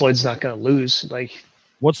 you know, Floyd's not going to lose. Like,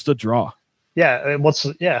 what's the draw? Yeah.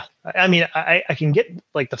 I mean, I can get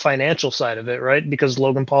like the financial side of it, right? Because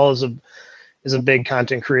Logan Paul is a big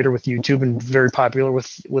content creator with YouTube and very popular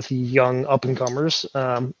with young up and comers.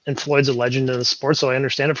 And Floyd's a legend in the sport, so I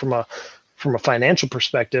understand it from a financial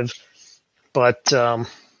perspective. But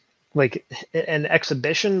like an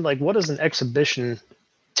exhibition, like what does an exhibition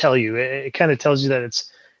tell you? It kind of tells you that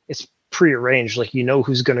it's prearranged, like you know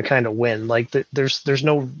who's going to kind of win. Like there's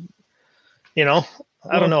no, you know.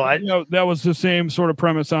 I don't know. That was the same sort of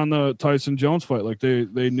premise on the Tyson Jones fight. Like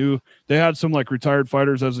they knew they had some like retired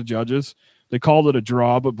fighters as the judges. They called it a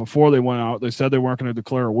draw, but before they went out, they said they weren't going to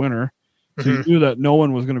declare a winner. So you knew that no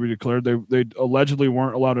one was going to be declared. They allegedly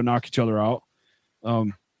weren't allowed to knock each other out.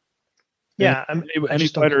 Yeah, any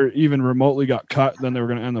fighter even remotely got cut, then they were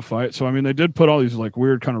going to end the fight. So I mean, they did put all these like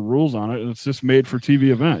weird kind of rules on it, and it's just made for TV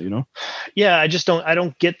event, you know? Yeah, I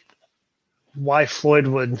don't get why Floyd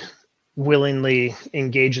would willingly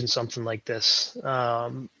engage in something like this. You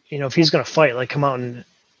know, if he's going to fight, like come out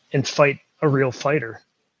and fight a real fighter.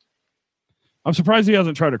 I'm surprised he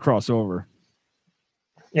hasn't tried to cross over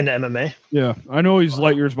into MMA. Yeah, I know he's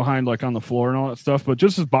light years behind, like on the floor and all that stuff, but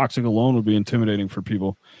just as boxing alone would be intimidating for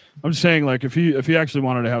people. I'm just saying, like if he actually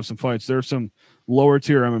wanted to have some fights, there's some lower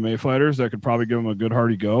tier MMA fighters that could probably give him a good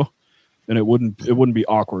hearty go, and it wouldn't be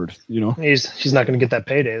awkward, you know. He's not going to get that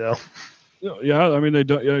payday though. Yeah, I mean they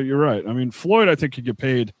don't. Yeah, you're right. I mean Floyd, I think could get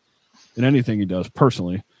paid in anything he does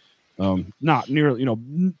personally. Not nearly, you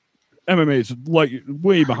know. MMA is like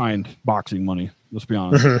way behind boxing money. Let's be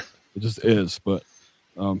honest. It just is. But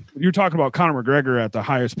you're talking about Conor McGregor at the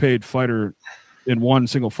highest paid fighter in one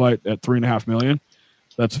single fight at $3.5 million.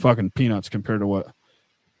 That's fucking peanuts compared to what,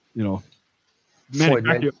 Manny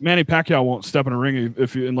Pacquiao won't step in a ring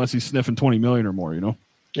unless he's sniffing 20 million or more,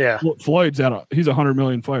 Yeah. Floyd's he's a 100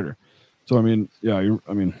 million fighter. So, I mean,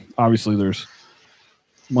 obviously there's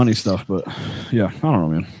money stuff, but yeah, I don't know,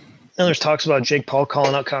 man. And there's talks about Jake Paul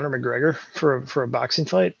calling out Conor McGregor for a boxing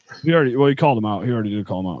fight. He called him out. He already did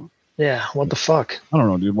call him out. Yeah. What the fuck? I don't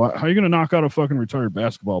know, dude. How are you going to knock out a fucking retired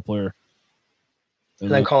basketball player? And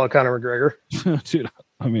then call it Conor McGregor? Dude,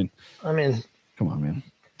 I mean, come on, man.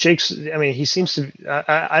 He seems to.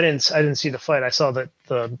 I didn't see the fight. I saw the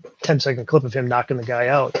 10-second clip of him knocking the guy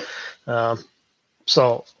out.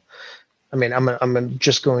 So, I mean, I'm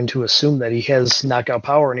just going to assume that he has knockout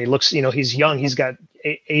power, and he looks. He's young. He's got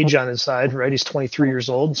age on his side, right? He's 23 years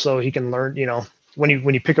old, so he can learn. When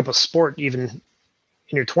you pick up a sport, even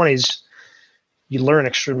in your 20s, you learn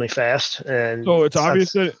extremely fast. And so it's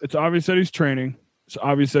obvious that he's training. It's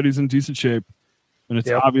obvious that he's in decent shape. And it's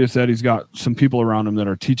obvious that he's got some people around him that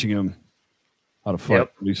are teaching him how to fight.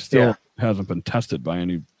 Yep. But he still hasn't been tested by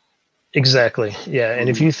any. Exactly. Yeah. And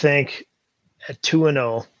if you think at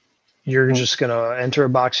 2-0, you're just going to enter a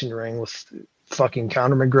boxing ring with fucking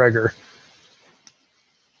Conor McGregor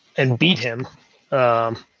and beat him,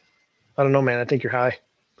 I don't know, man. I think you're high.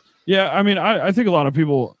 Yeah. I mean, I think a lot of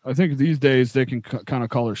people, I think these days they can kind of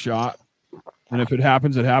call their shot. And if it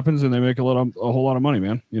happens, it happens, and they make a whole lot of money,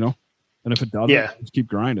 man, And if it doesn't, just keep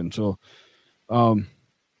grinding. So, and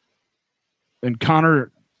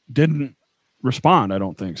Conor didn't respond, I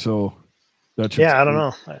don't think. So that's I don't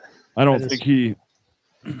know. I don't think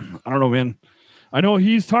I don't know, man. I know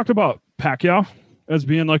he's talked about Pacquiao as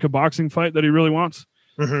being like a boxing fight that he really wants.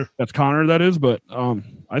 Mm-hmm. That's Conor, that is. But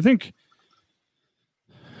I think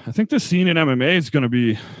the scene in MMA is going to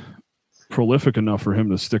be prolific enough for him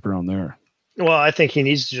to stick around there. Well, I think he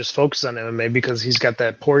needs to just focus on MMA because he's got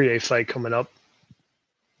that Poirier fight coming up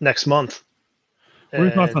next month. What are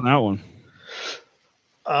your thoughts on that one?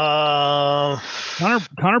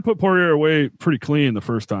 Conor put Poirier away pretty clean the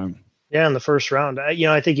first time. Yeah, in the first round.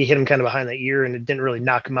 I think he hit him kind of behind the ear, and it didn't really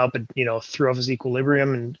knock him out, but threw off his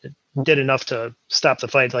equilibrium and it did enough to stop the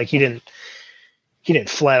fight. Like he didn't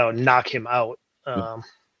flat out knock him out.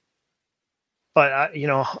 But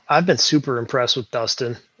I've been super impressed with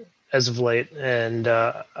Dustin as of late, and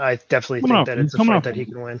I definitely think that it's a fight that he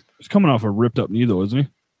can win. He's coming off a ripped up knee, though, isn't he?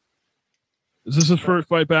 Is this his first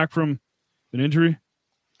fight back from an injury?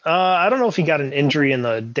 I don't know if he got an injury in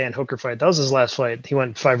the Dan Hooker fight. That was his last fight. He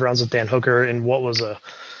went 5 rounds with Dan Hooker in what was an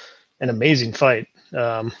amazing fight.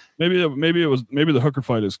 Maybe the Hooker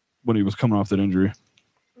fight is when he was coming off that injury.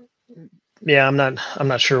 Yeah, I'm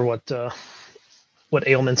not sure what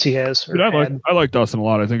ailments he has. Dude, I like Dustin a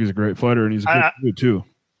lot. I think he's a great fighter, and he's a good dude too.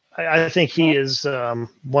 I think he is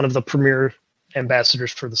one of the premier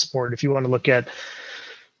ambassadors for the sport. If you want to look at,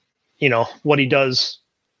 what he does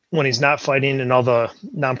when he's not fighting and all the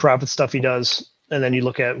nonprofit stuff he does, and then you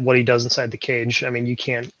look at what he does inside the cage. I mean, you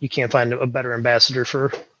can't find a better ambassador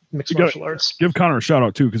for mixed martial arts. Give Conor a shout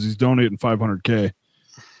out too, because he's donating $500K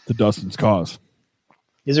to Dustin's cause.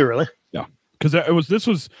 Is it really? Yeah,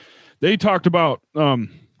 because they talked about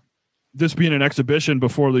this being an exhibition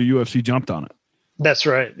before the UFC jumped on it. That's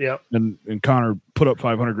right. Yeah. And Conor put up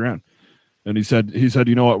 $500,000, and he said,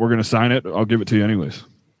 you know what, we're going to sign it. I'll give it to you anyways.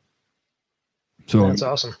 So that's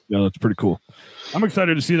awesome. Yeah, that's pretty cool. I'm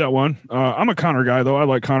excited to see that one. I'm a Conor guy though. I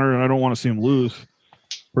like Conor, and I don't want to see him lose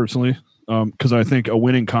personally. Because I think a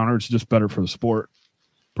winning Conor is just better for the sport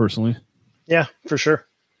personally. Yeah, for sure.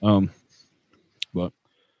 But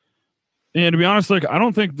to be honest, like I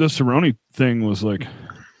don't think the Cerrone thing was like.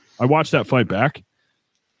 I watched that fight back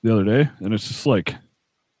the other day, and it's just like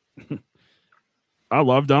I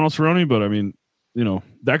love Donald Cerrone, but I mean,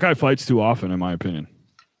 that guy fights too often, in my opinion.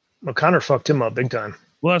 Well, Conor fucked him up big time.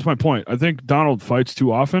 Well, that's my point. I think Donald fights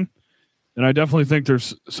too often, and I definitely think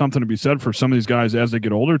there's something to be said for some of these guys as they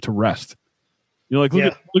get older to rest. Look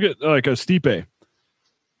at like a Stipe.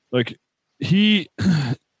 Like he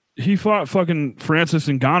fought fucking Francis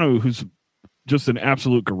Ngannou, who's just an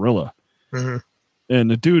absolute gorilla. Mm-hmm.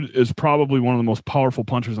 And the dude is probably one of the most powerful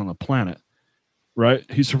punchers on the planet, right?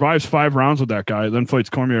 He survives 5 rounds with that guy, then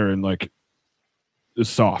fights Cormier and is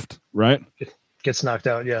soft, right? Gets knocked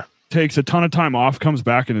out, yeah. Takes a ton of time off, comes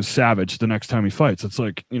back and is savage the next time he fights. It's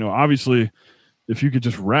like, obviously if you could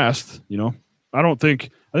just rest, I think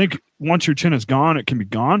once your chin is gone, it can be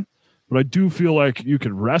gone, but I do feel like you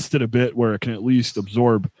can rest it a bit where it can at least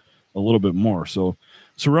absorb a little bit more. So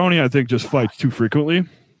Cerrone, I think, just fights too frequently.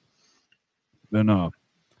 And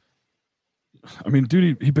I mean,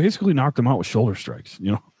 dude, he basically knocked him out with shoulder strikes,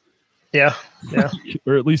 you know? Yeah.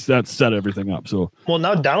 Or at least that set everything up. So, well,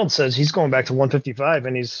 now Donald says he's going back to 155,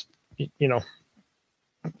 and he's, you know,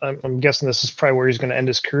 I'm guessing this is probably where he's going to end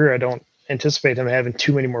his career. I don't anticipate him having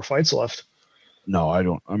too many more fights left. No, I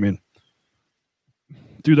don't. I mean,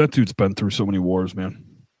 dude, that dude's been through so many wars, man.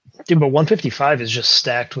 Dude, but 155 is just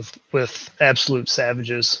stacked with absolute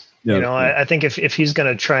savages. Yeah, you know, yeah. I think if he's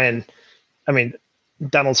going to try and, I mean,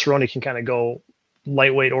 Donald Cerrone can kind of go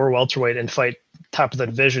lightweight or welterweight and fight top of the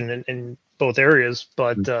division in both areas,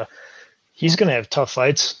 but he's going to have tough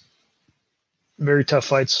fights, very tough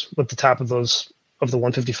fights with the top of the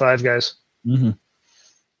 155 guys. Mm-hmm.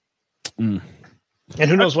 And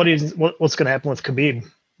who knows what's going to happen with Khabib?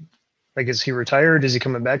 Like, is he retired? Is he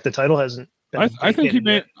coming back? The title hasn't. I think he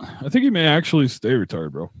may. I think he may actually stay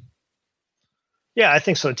retired, bro. Yeah, I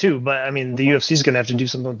think so too. But I mean, the UFC is going to have to do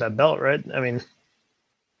something with that belt, right? I mean,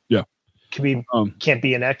 yeah, Khabib can't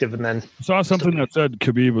be inactive, and then I saw something that said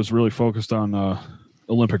Khabib was really focused on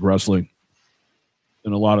Olympic wrestling,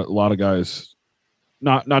 and a lot of guys,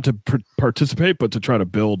 not to participate, but to try to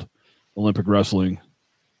build Olympic wrestling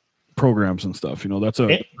programs and stuff. You know, that's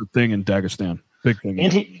a thing in Dagestan, big thing.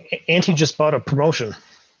 And he just bought a promotion.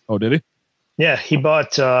 Oh, did he? Yeah, he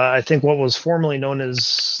bought I think what was formerly known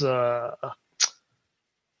as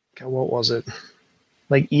what was it,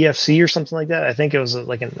 like EFC or something like that. I think it was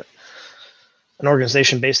like an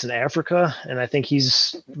organization based in Africa, and I think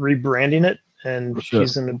he's rebranding it, and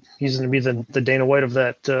he's gonna be the Dana White of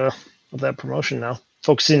that promotion now,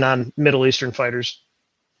 focusing on Middle Eastern fighters.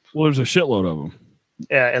 Well, there's a shitload of them.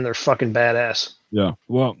 Yeah, and they're fucking badass. Yeah,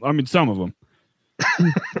 well, I mean, some of them.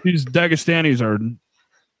 These Dagestanis are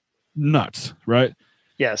nuts, right?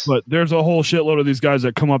 Yes, but there's a whole shitload of these guys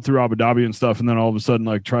that come up through Abu Dhabi and stuff, and then all of a sudden,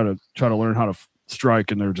 like, try to learn how to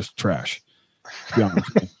strike, and they're just trash. To be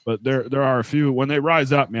honest. But there are a few when they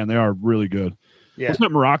rise up, man, they are really good. Yeah. What's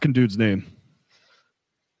that Moroccan dude's name?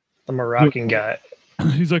 The Moroccan guy.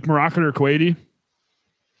 He's like Moroccan or Kuwaiti.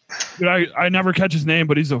 Dude, I never catch his name,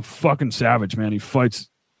 but he's a fucking savage, man. He fights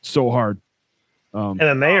so hard.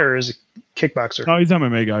 MMA or is he kickboxer? No, he's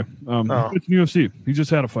MMA guy. He's in UFC. He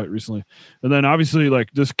just had a fight recently. And then obviously,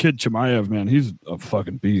 like, this kid Chimaev, man, he's a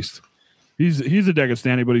fucking beast. He's a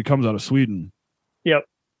Dagestani, but he comes out of Sweden. Yep.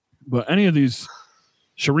 But any of these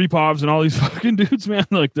Sharipovs and all these fucking dudes, man,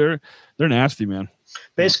 like they're nasty, man.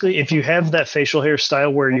 Basically, if you have that facial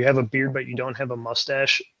hairstyle where you have a beard but you don't have a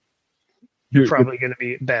mustache, you're probably going to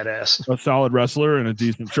be badass. A solid wrestler and a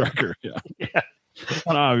decent striker. Yeah. Yeah. It's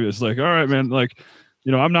not obvious. Like, all right, man. Like,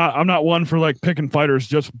 you know, I'm not one for like picking fighters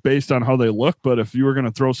just based on how they look. But if you were going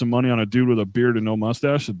to throw some money on a dude with a beard and no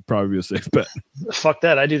mustache, it'd probably be a safe bet. Fuck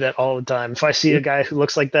that. I do that all the time. If I see a guy who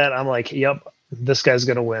looks like that, I'm like, yep, this guy's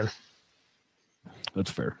going to win.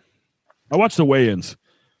 That's fair. I watch the weigh-ins.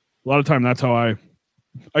 A lot of time that's how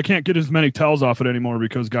I can't get as many tells off it anymore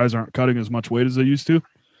because guys aren't cutting as much weight as they used to.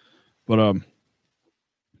 But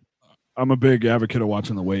I'm a big advocate of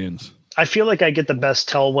watching the weigh-ins. I feel like I get the best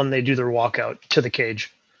tell when they do their walkout to the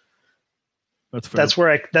cage. That's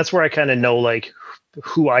fair. That's where I kind of know like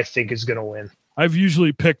who I think is going to win. I've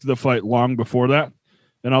usually picked the fight long before that.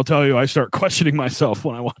 And I'll tell you, I start questioning myself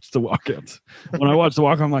when I watch the walkouts. When I watch the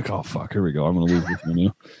walkout, I'm like, oh, fuck, here we go. I'm going to lose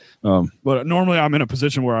this one. But normally I'm in a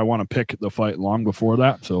position where I want to pick the fight long before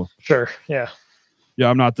that. So sure. Yeah. Yeah,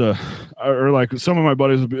 I'm not or like some of my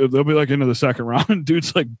buddies, they'll be like into the second round and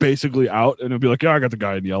dude's like basically out. And it'll be like, yeah, I got the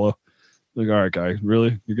guy in yellow. Like, all right, guy,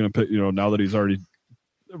 really? You're going to pick, now that he's already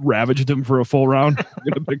ravaged him for a full round,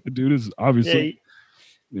 you're going to pick the dude is obviously,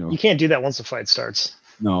 you can't do that once the fight starts.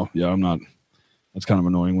 No, yeah, I'm not. That's kind of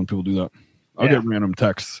annoying when people do that. I'll get random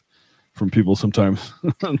texts from people sometimes.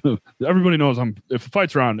 Everybody knows if the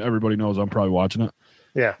fight's around, everybody knows I'm probably watching it.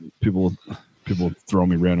 Yeah. People throw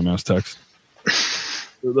me random ass texts.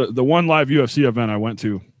 The one live UFC event I went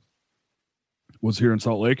to was here in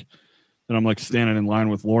Salt Lake. And I'm like standing in line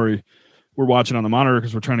with Lori. We're watching on the monitor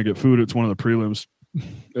because we're trying to get food. It's one of the prelims.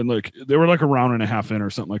 And like they were like a round and a half in or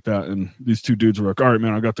something like that. And these two dudes were like, all right,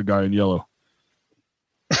 man, I got the guy in yellow.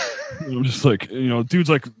 I'm just like, dude's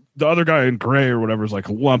like the other guy in gray or whatever is like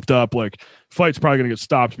lumped up, like fight's probably gonna get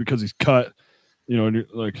stopped because he's cut. And you're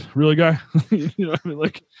like, really, guy? I mean,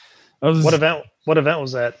 like, what event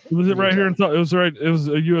was that? Was it right here in Salt? It was right. It was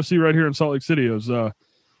a UFC right here in Salt Lake City. It was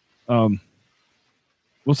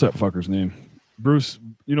what's that fucker's name? Bruce.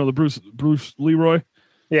 The Bruce Leroy.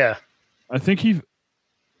 Yeah, I think did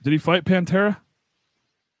he fight Pantera?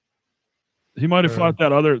 He might have fought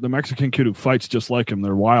the Mexican kid who fights just like him.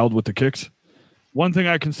 They're wild with the kicks. One thing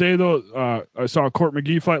I can say, though, I saw Court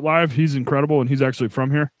McGee fight live. He's incredible, and he's actually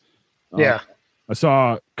from here. Yeah. I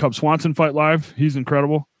saw Cub Swanson fight live. He's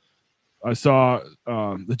incredible. I saw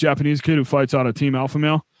the Japanese kid who fights out of Team Alpha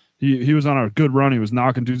Male. He was on a good run. He was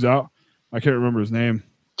knocking dudes out. I can't remember his name.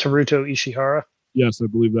 Teruto Ishihara. Yes, I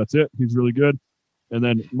believe that's it. He's really good. And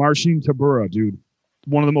then Marcin Tabura, dude.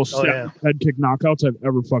 One of the most head kick knockouts I've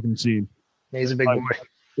ever fucking seen. He's a big boy.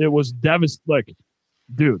 It was devastating.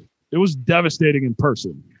 Dude, it was devastating in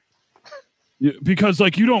person. Because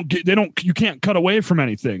like you can't cut away from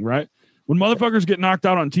anything, right? When motherfuckers get knocked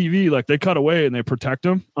out on TV, like they cut away and they protect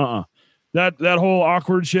them. That whole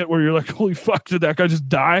awkward shit where you're like, holy fuck, did that guy just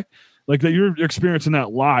die? Like that you're experiencing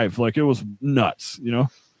that live. Like it was nuts, you know?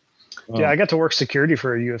 Yeah, I got to work security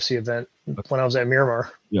for a UFC event when I was at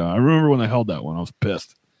Miramar. Yeah, I remember when they held that one. I was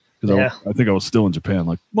pissed. Because I think I was still in Japan.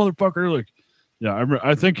 Like, motherfucker, like, yeah,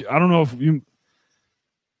 I don't know if we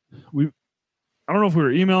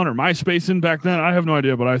were emailing or MySpacing back then. I have no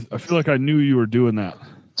idea, but I feel like I knew you were doing that.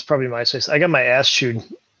 It's probably MySpace. I got my ass chewed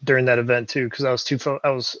during that event too because I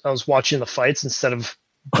was watching the fights instead of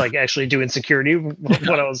like actually doing security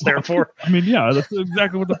what I was there for. I mean, yeah, that's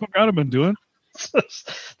exactly what the fuck I'd have been doing.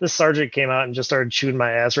 The sergeant came out and just started chewing my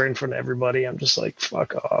ass right in front of everybody. I'm just like,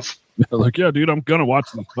 fuck off. Like, yeah, dude, I'm gonna watch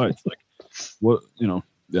these fights. Like, what, you know?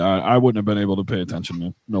 Yeah, I wouldn't have been able to pay attention,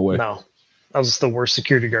 man. No way. No, I was the worst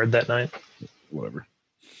security guard that night. Whatever.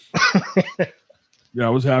 Yeah, I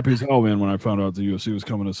was happy as hell, man, when I found out the UFC was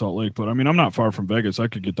coming to Salt Lake. But I mean, I'm not far from Vegas. I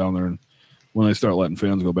could get down there and when they start letting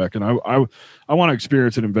fans go back, and I want to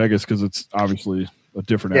experience it in Vegas because it's obviously a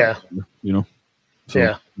different atmosphere, you know. So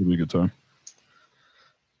it'll be a good time.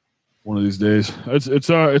 One of these days, it's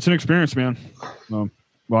an experience, man. Well,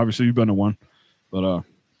 obviously you've been to one, but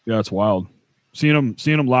yeah, it's wild. Seeing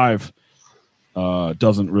them live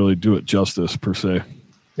doesn't really do it justice per se.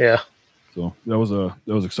 Yeah. So that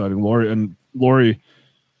was exciting. Lori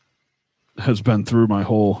has been through my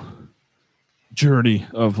whole journey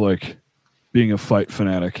of like being a fight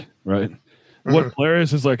fanatic, right? Mm-hmm. What's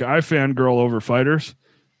hilarious is like I fangirl over fighters.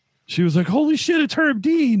 She was like, "Holy shit, it's Herb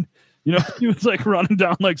Dean!" You know, he was like running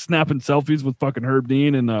down, like snapping selfies with fucking Herb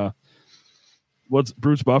Dean and what's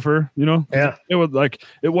Bruce Buffer, you know? Yeah. It was like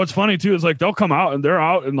what's funny too is like they'll come out and they're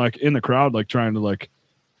out and like in the crowd, like trying to like,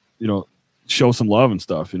 you know, show some love and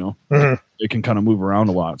stuff, you know. Mm-hmm. They can kind of move around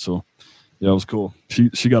a lot. So yeah, it was cool.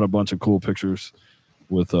 She got a bunch of cool pictures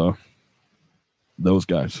with those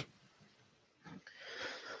guys.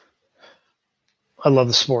 I love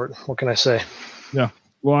the sport. What can I say? Yeah.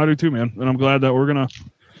 Well, I do too, man. And I'm glad that we're gonna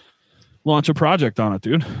launch a project on it,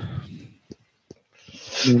 dude.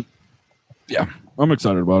 Yeah, I'm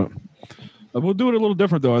excited about it. We'll do it a little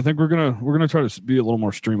different though. I think we're gonna try to be a little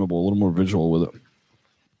more streamable, a little more visual with it.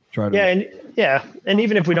 And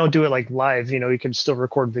even if we don't do it like live, you know, you can still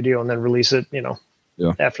record video and then release it, you know,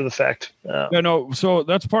 after the fact. So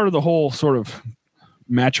that's part of the whole sort of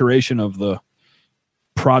maturation of the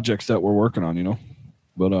projects that we're working on, you know.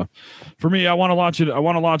 But for me, I want to launch it. I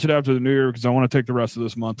want to launch it after the new year because I want to take the rest of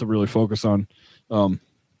this month to really focus on the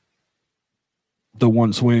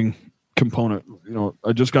one swing component. You know,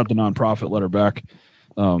 I just got the nonprofit letter back.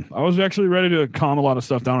 I was actually ready to calm a lot of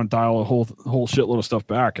stuff down and dial a whole shitload of stuff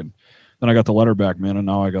back, and then I got the letter back, man. And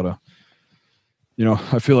now I gotta, you know,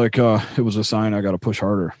 I feel like it was a sign I got to push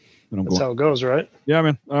harder. And that's how it goes, right? Yeah,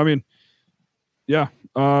 man. I mean, yeah.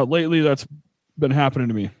 Lately, that's been happening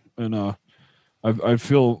to me, and I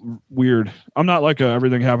feel weird. I'm not like a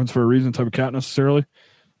everything happens for a reason type of cat necessarily,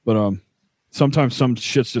 but sometimes some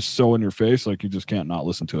shit's just so in your face, like you just can't not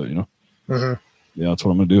listen to it, you know? Mm-hmm. Yeah, that's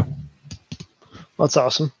what I'm gonna do. That's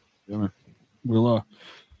awesome. Yeah, man. We're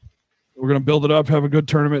gonna build it up, have a good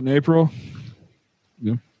tournament in April.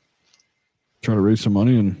 Yeah. Try to raise some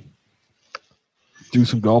money and do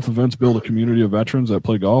some golf events, build a community of veterans that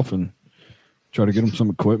play golf, and try to get them some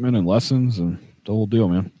equipment and lessons and the whole deal,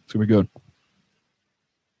 man. It's gonna be good.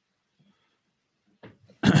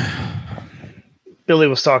 Billy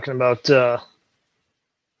was talking about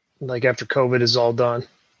like after COVID is all done,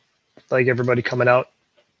 like everybody coming out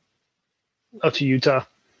up to Utah.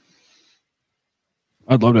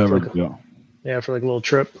 I'd love to have it. Yeah, for like a little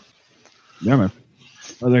trip. Yeah, man.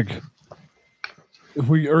 I think if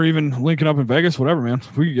we are even linking up in Vegas, whatever, man.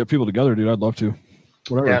 If we could get people together, dude, I'd love to.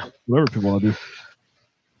 Whatever people want to do.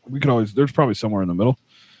 We could always. There's probably somewhere in the middle.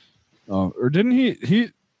 Or didn't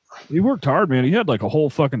he? He worked hard, man. He had like a whole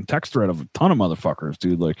fucking text thread of a ton of motherfuckers,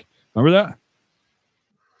 dude. Like, remember that?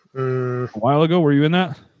 A while ago, were you in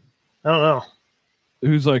that? I don't know. It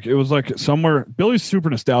was like somewhere. Billy's super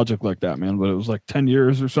nostalgic like that, man. But it was like 10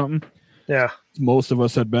 years or something. Yeah. Most of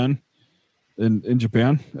us had been in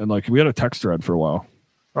Japan, and like we had a text thread for a while.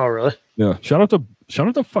 Oh, really? Yeah. Shout out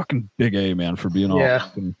to fucking Big A, man, for being all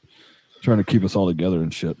trying to keep us all together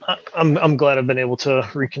and shit. I'm glad I've been able to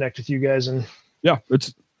reconnect with you guys, and man,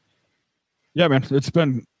 it's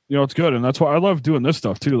been, it's good. And that's why I love doing this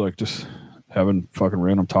stuff too. Like just having fucking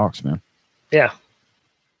random talks, man. Yeah.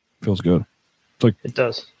 Feels good. It's like, it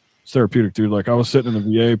does. It's therapeutic, dude. Like I was sitting in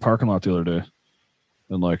the VA parking lot the other day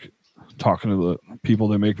and like talking to the people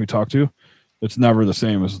they make me talk to. It's never the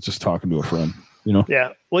same as just talking to a friend, Yeah.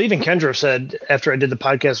 Well, even Kendra said after I did the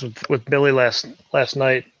podcast with Billy last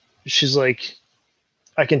night, she's like,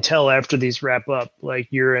 I can tell after these wrap up, like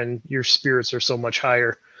your spirits are so much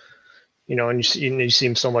higher, and you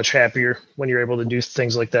seem so much happier when you're able to do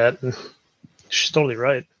things like that. And she's totally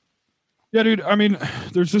right. Yeah, dude. I mean,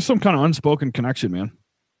 there's just some kind of unspoken connection, man.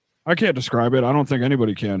 I can't describe it. I don't think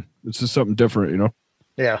anybody can. It's just something different,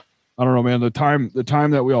 Yeah. I don't know, man. The time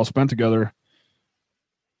that we all spent together,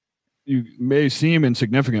 you may seem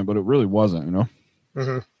insignificant, but it really wasn't,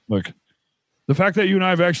 Mm-hmm. Like the fact that you and I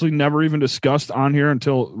have actually never even discussed on here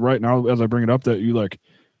until right now, as I bring it up, that you like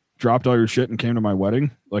dropped all your shit and came to my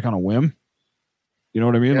wedding, like on a whim. You know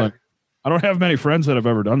what I mean? Yeah. Like I don't have many friends that have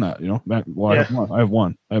ever done that, Well, Yeah. I have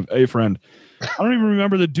one. I have a friend. I don't even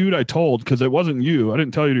remember the dude I told because it wasn't you. I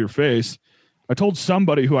didn't tell you to your face. I told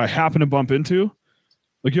somebody who I happened to bump into,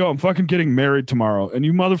 like, yo, I'm fucking getting married tomorrow. And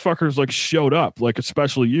you motherfuckers like showed up, like,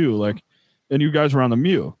 especially you, like, and you guys were on the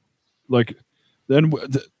Mew. Like, then,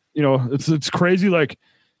 it's crazy. Like,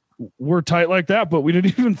 we're tight like that, but we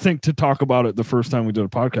didn't even think to talk about it the first time we did a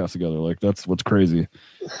podcast together. Like, that's what's crazy.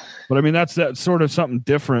 But I mean, that's sort of something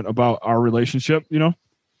different about our relationship,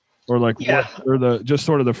 or like, just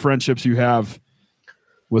sort of the friendships you have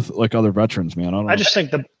with like other veterans, man. I just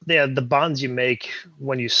think the bonds you make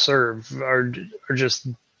when you serve are just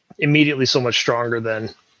immediately so much stronger than,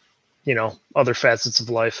 other facets of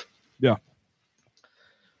life. Yeah.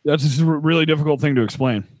 That's just a really difficult thing to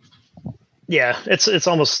explain. Yeah. It's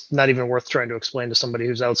almost not even worth trying to explain to somebody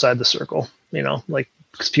who's outside the circle,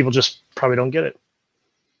 because people just probably don't get it.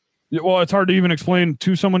 Yeah, well, it's hard to even explain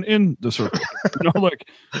to someone in the circle. Like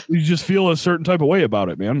you just feel a certain type of way about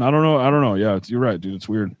it, man. I don't know. Yeah, you're right, dude. It's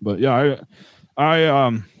weird, but yeah,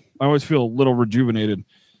 I always feel a little rejuvenated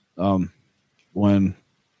when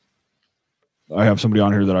I have somebody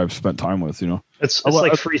on here that I've spent time with. It's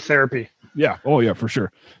like free therapy. Yeah. Oh yeah, for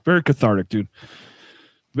sure. Very cathartic, dude.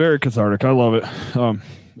 Very cathartic. I love it.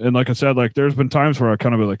 And like I said, like there's been times where I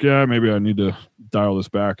kind of be like, yeah, maybe I need to dial this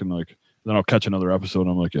back, and like. Then I'll catch another episode.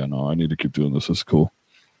 And I'm like, yeah, no, I need to keep doing this. This is cool.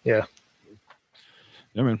 Yeah.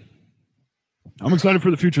 Yeah, man. I'm excited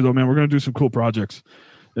for the future, though, man. We're gonna do some cool projects,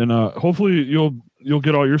 and hopefully you'll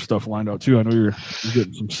get all your stuff lined out too. I know you're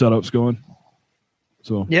getting some setups going.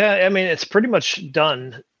 So yeah, I mean, it's pretty much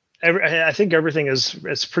done. I think everything is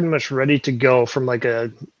pretty much ready to go from like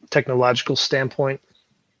a technological standpoint.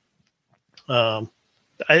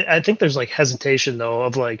 I think there's like hesitation though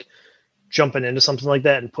of like jumping into something like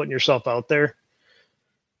that and putting yourself out there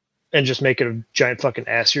and just making a giant fucking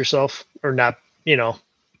ass yourself, or not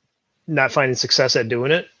finding success at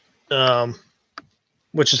doing it.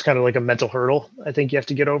 Which is kind of like a mental hurdle I think you have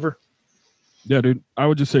to get over. Yeah, dude, I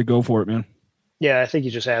would just say go for it, man. Yeah, I think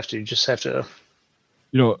you just have to.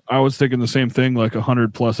 I was thinking the same thing like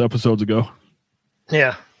 100+ episodes ago.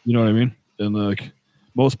 Yeah. You know what I mean? And like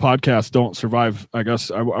most podcasts don't survive. I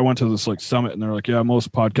guess I went to this like summit and they're like, yeah,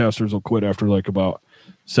 most podcasters will quit after like about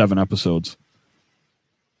 7 episodes.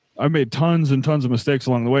 I've made tons and tons of mistakes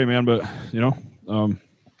along the way, man, but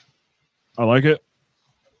I like it.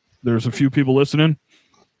 There's a few people listening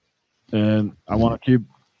and I want to keep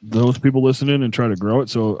those people listening and try to grow it.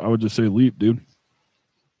 So I would just say leap, dude.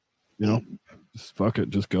 Just fuck it.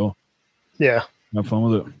 Just go. Yeah. Have fun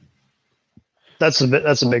with it. That's a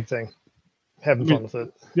big thing. Having fun with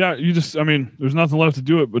it. Yeah. There's nothing left to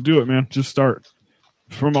do it, but do it, man. Just start.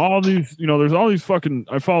 From all these, there's all these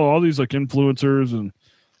I follow all these like influencers and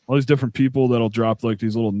all these different people that'll drop like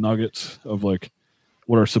these little nuggets of like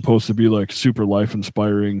what are supposed to be like super life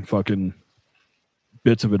inspiring fucking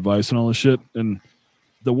bits of advice and all this shit. And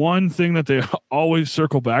the one thing that they always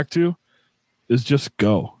circle back to is just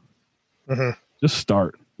go. Mm-hmm. Just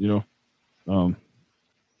start,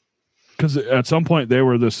 because at some point they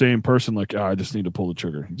were the same person. Like, I just need to pull the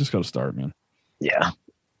trigger. You just got to start, man. Yeah.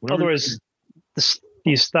 Otherwise,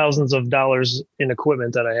 these thousands of dollars in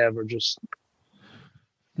equipment that I have are just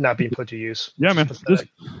not being put to use. Yeah, man.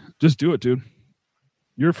 Just do it, dude.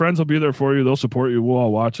 Your friends will be there for you. They'll support you. We'll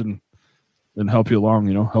all watch and help you along.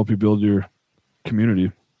 Help you build your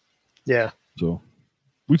community. Yeah. So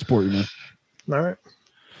we support you, man. All right.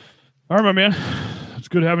 All right, my man. It's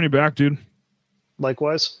good having you back, dude.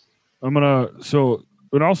 Likewise. And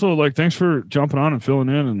also like, thanks for jumping on and filling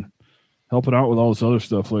in and helping out with all this other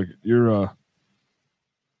stuff. Like I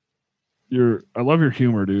love your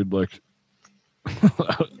humor, dude. Like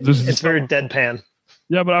it's very deadpan.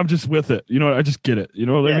 Yeah, but I'm just with it. You know, I just get it. You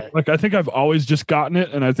know, like I think I've always just gotten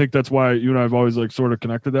it, and I think that's why you and I've always like sort of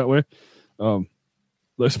connected that way.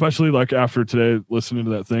 Especially like after today, listening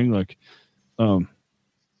to that thing, like, yeah,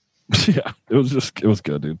 it was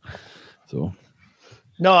good, dude. So,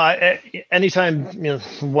 no, anytime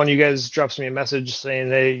one of you guys drops me a message saying,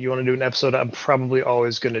 "Hey, you want to do an episode?" I'm probably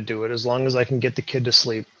always going to do it as long as I can get the kid to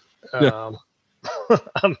sleep. I'm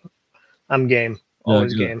game,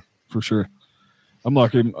 always game for sure. I'm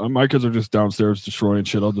lucky. My kids are just downstairs destroying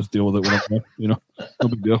shit. I'll just deal with it when I'm done. You know, no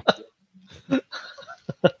big deal.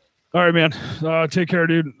 All right, man. Take care,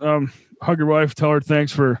 dude. Hug your wife. Tell her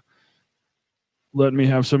thanks for letting me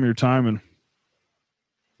have some of your time, and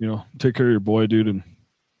take care of your boy, dude, and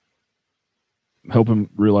help him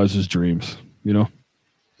realize his dreams. You know,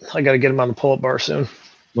 I got to get him on the pull-up bar soon.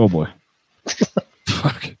 Oh boy.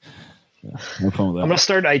 Fuck. Yeah, no fun with that. I'm gonna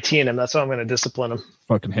start ITing him. That's how I'm gonna discipline him.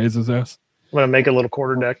 Fucking haze his ass. I'm gonna make a little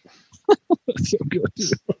quarter deck. That's so good.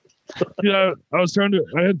 Yeah, I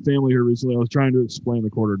had family here recently. I was trying to explain the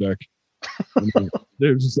quarter deck.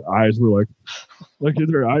 Their just eyes were like in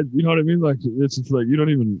their eyes. You know what I mean? Like it's just like you don't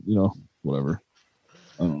even, whatever.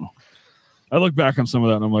 I don't know. I look back on some of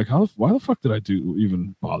that and I'm like, why the fuck did I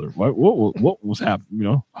even bother? What was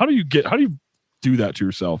happening? How do you do that to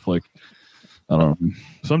yourself? Like, I don't know.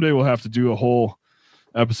 Someday we'll have to do a whole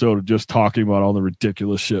episode of just talking about all the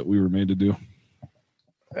ridiculous shit we were made to do.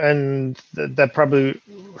 And that'd probably be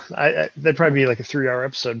like a 3-hour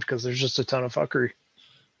episode because there's just a ton of fuckery.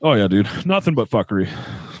 Oh yeah, dude. Nothing but fuckery.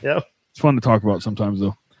 Yeah. It's fun to talk about sometimes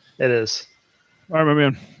though. It is. All right, my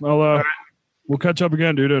man. We'll catch up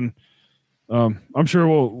again, dude. And I'm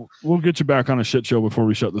sure we'll get you back on a shit show before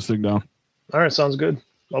we shut this thing down. All right. Sounds good.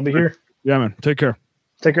 I'll be here. Yeah, man. Take care.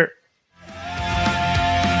 Take care.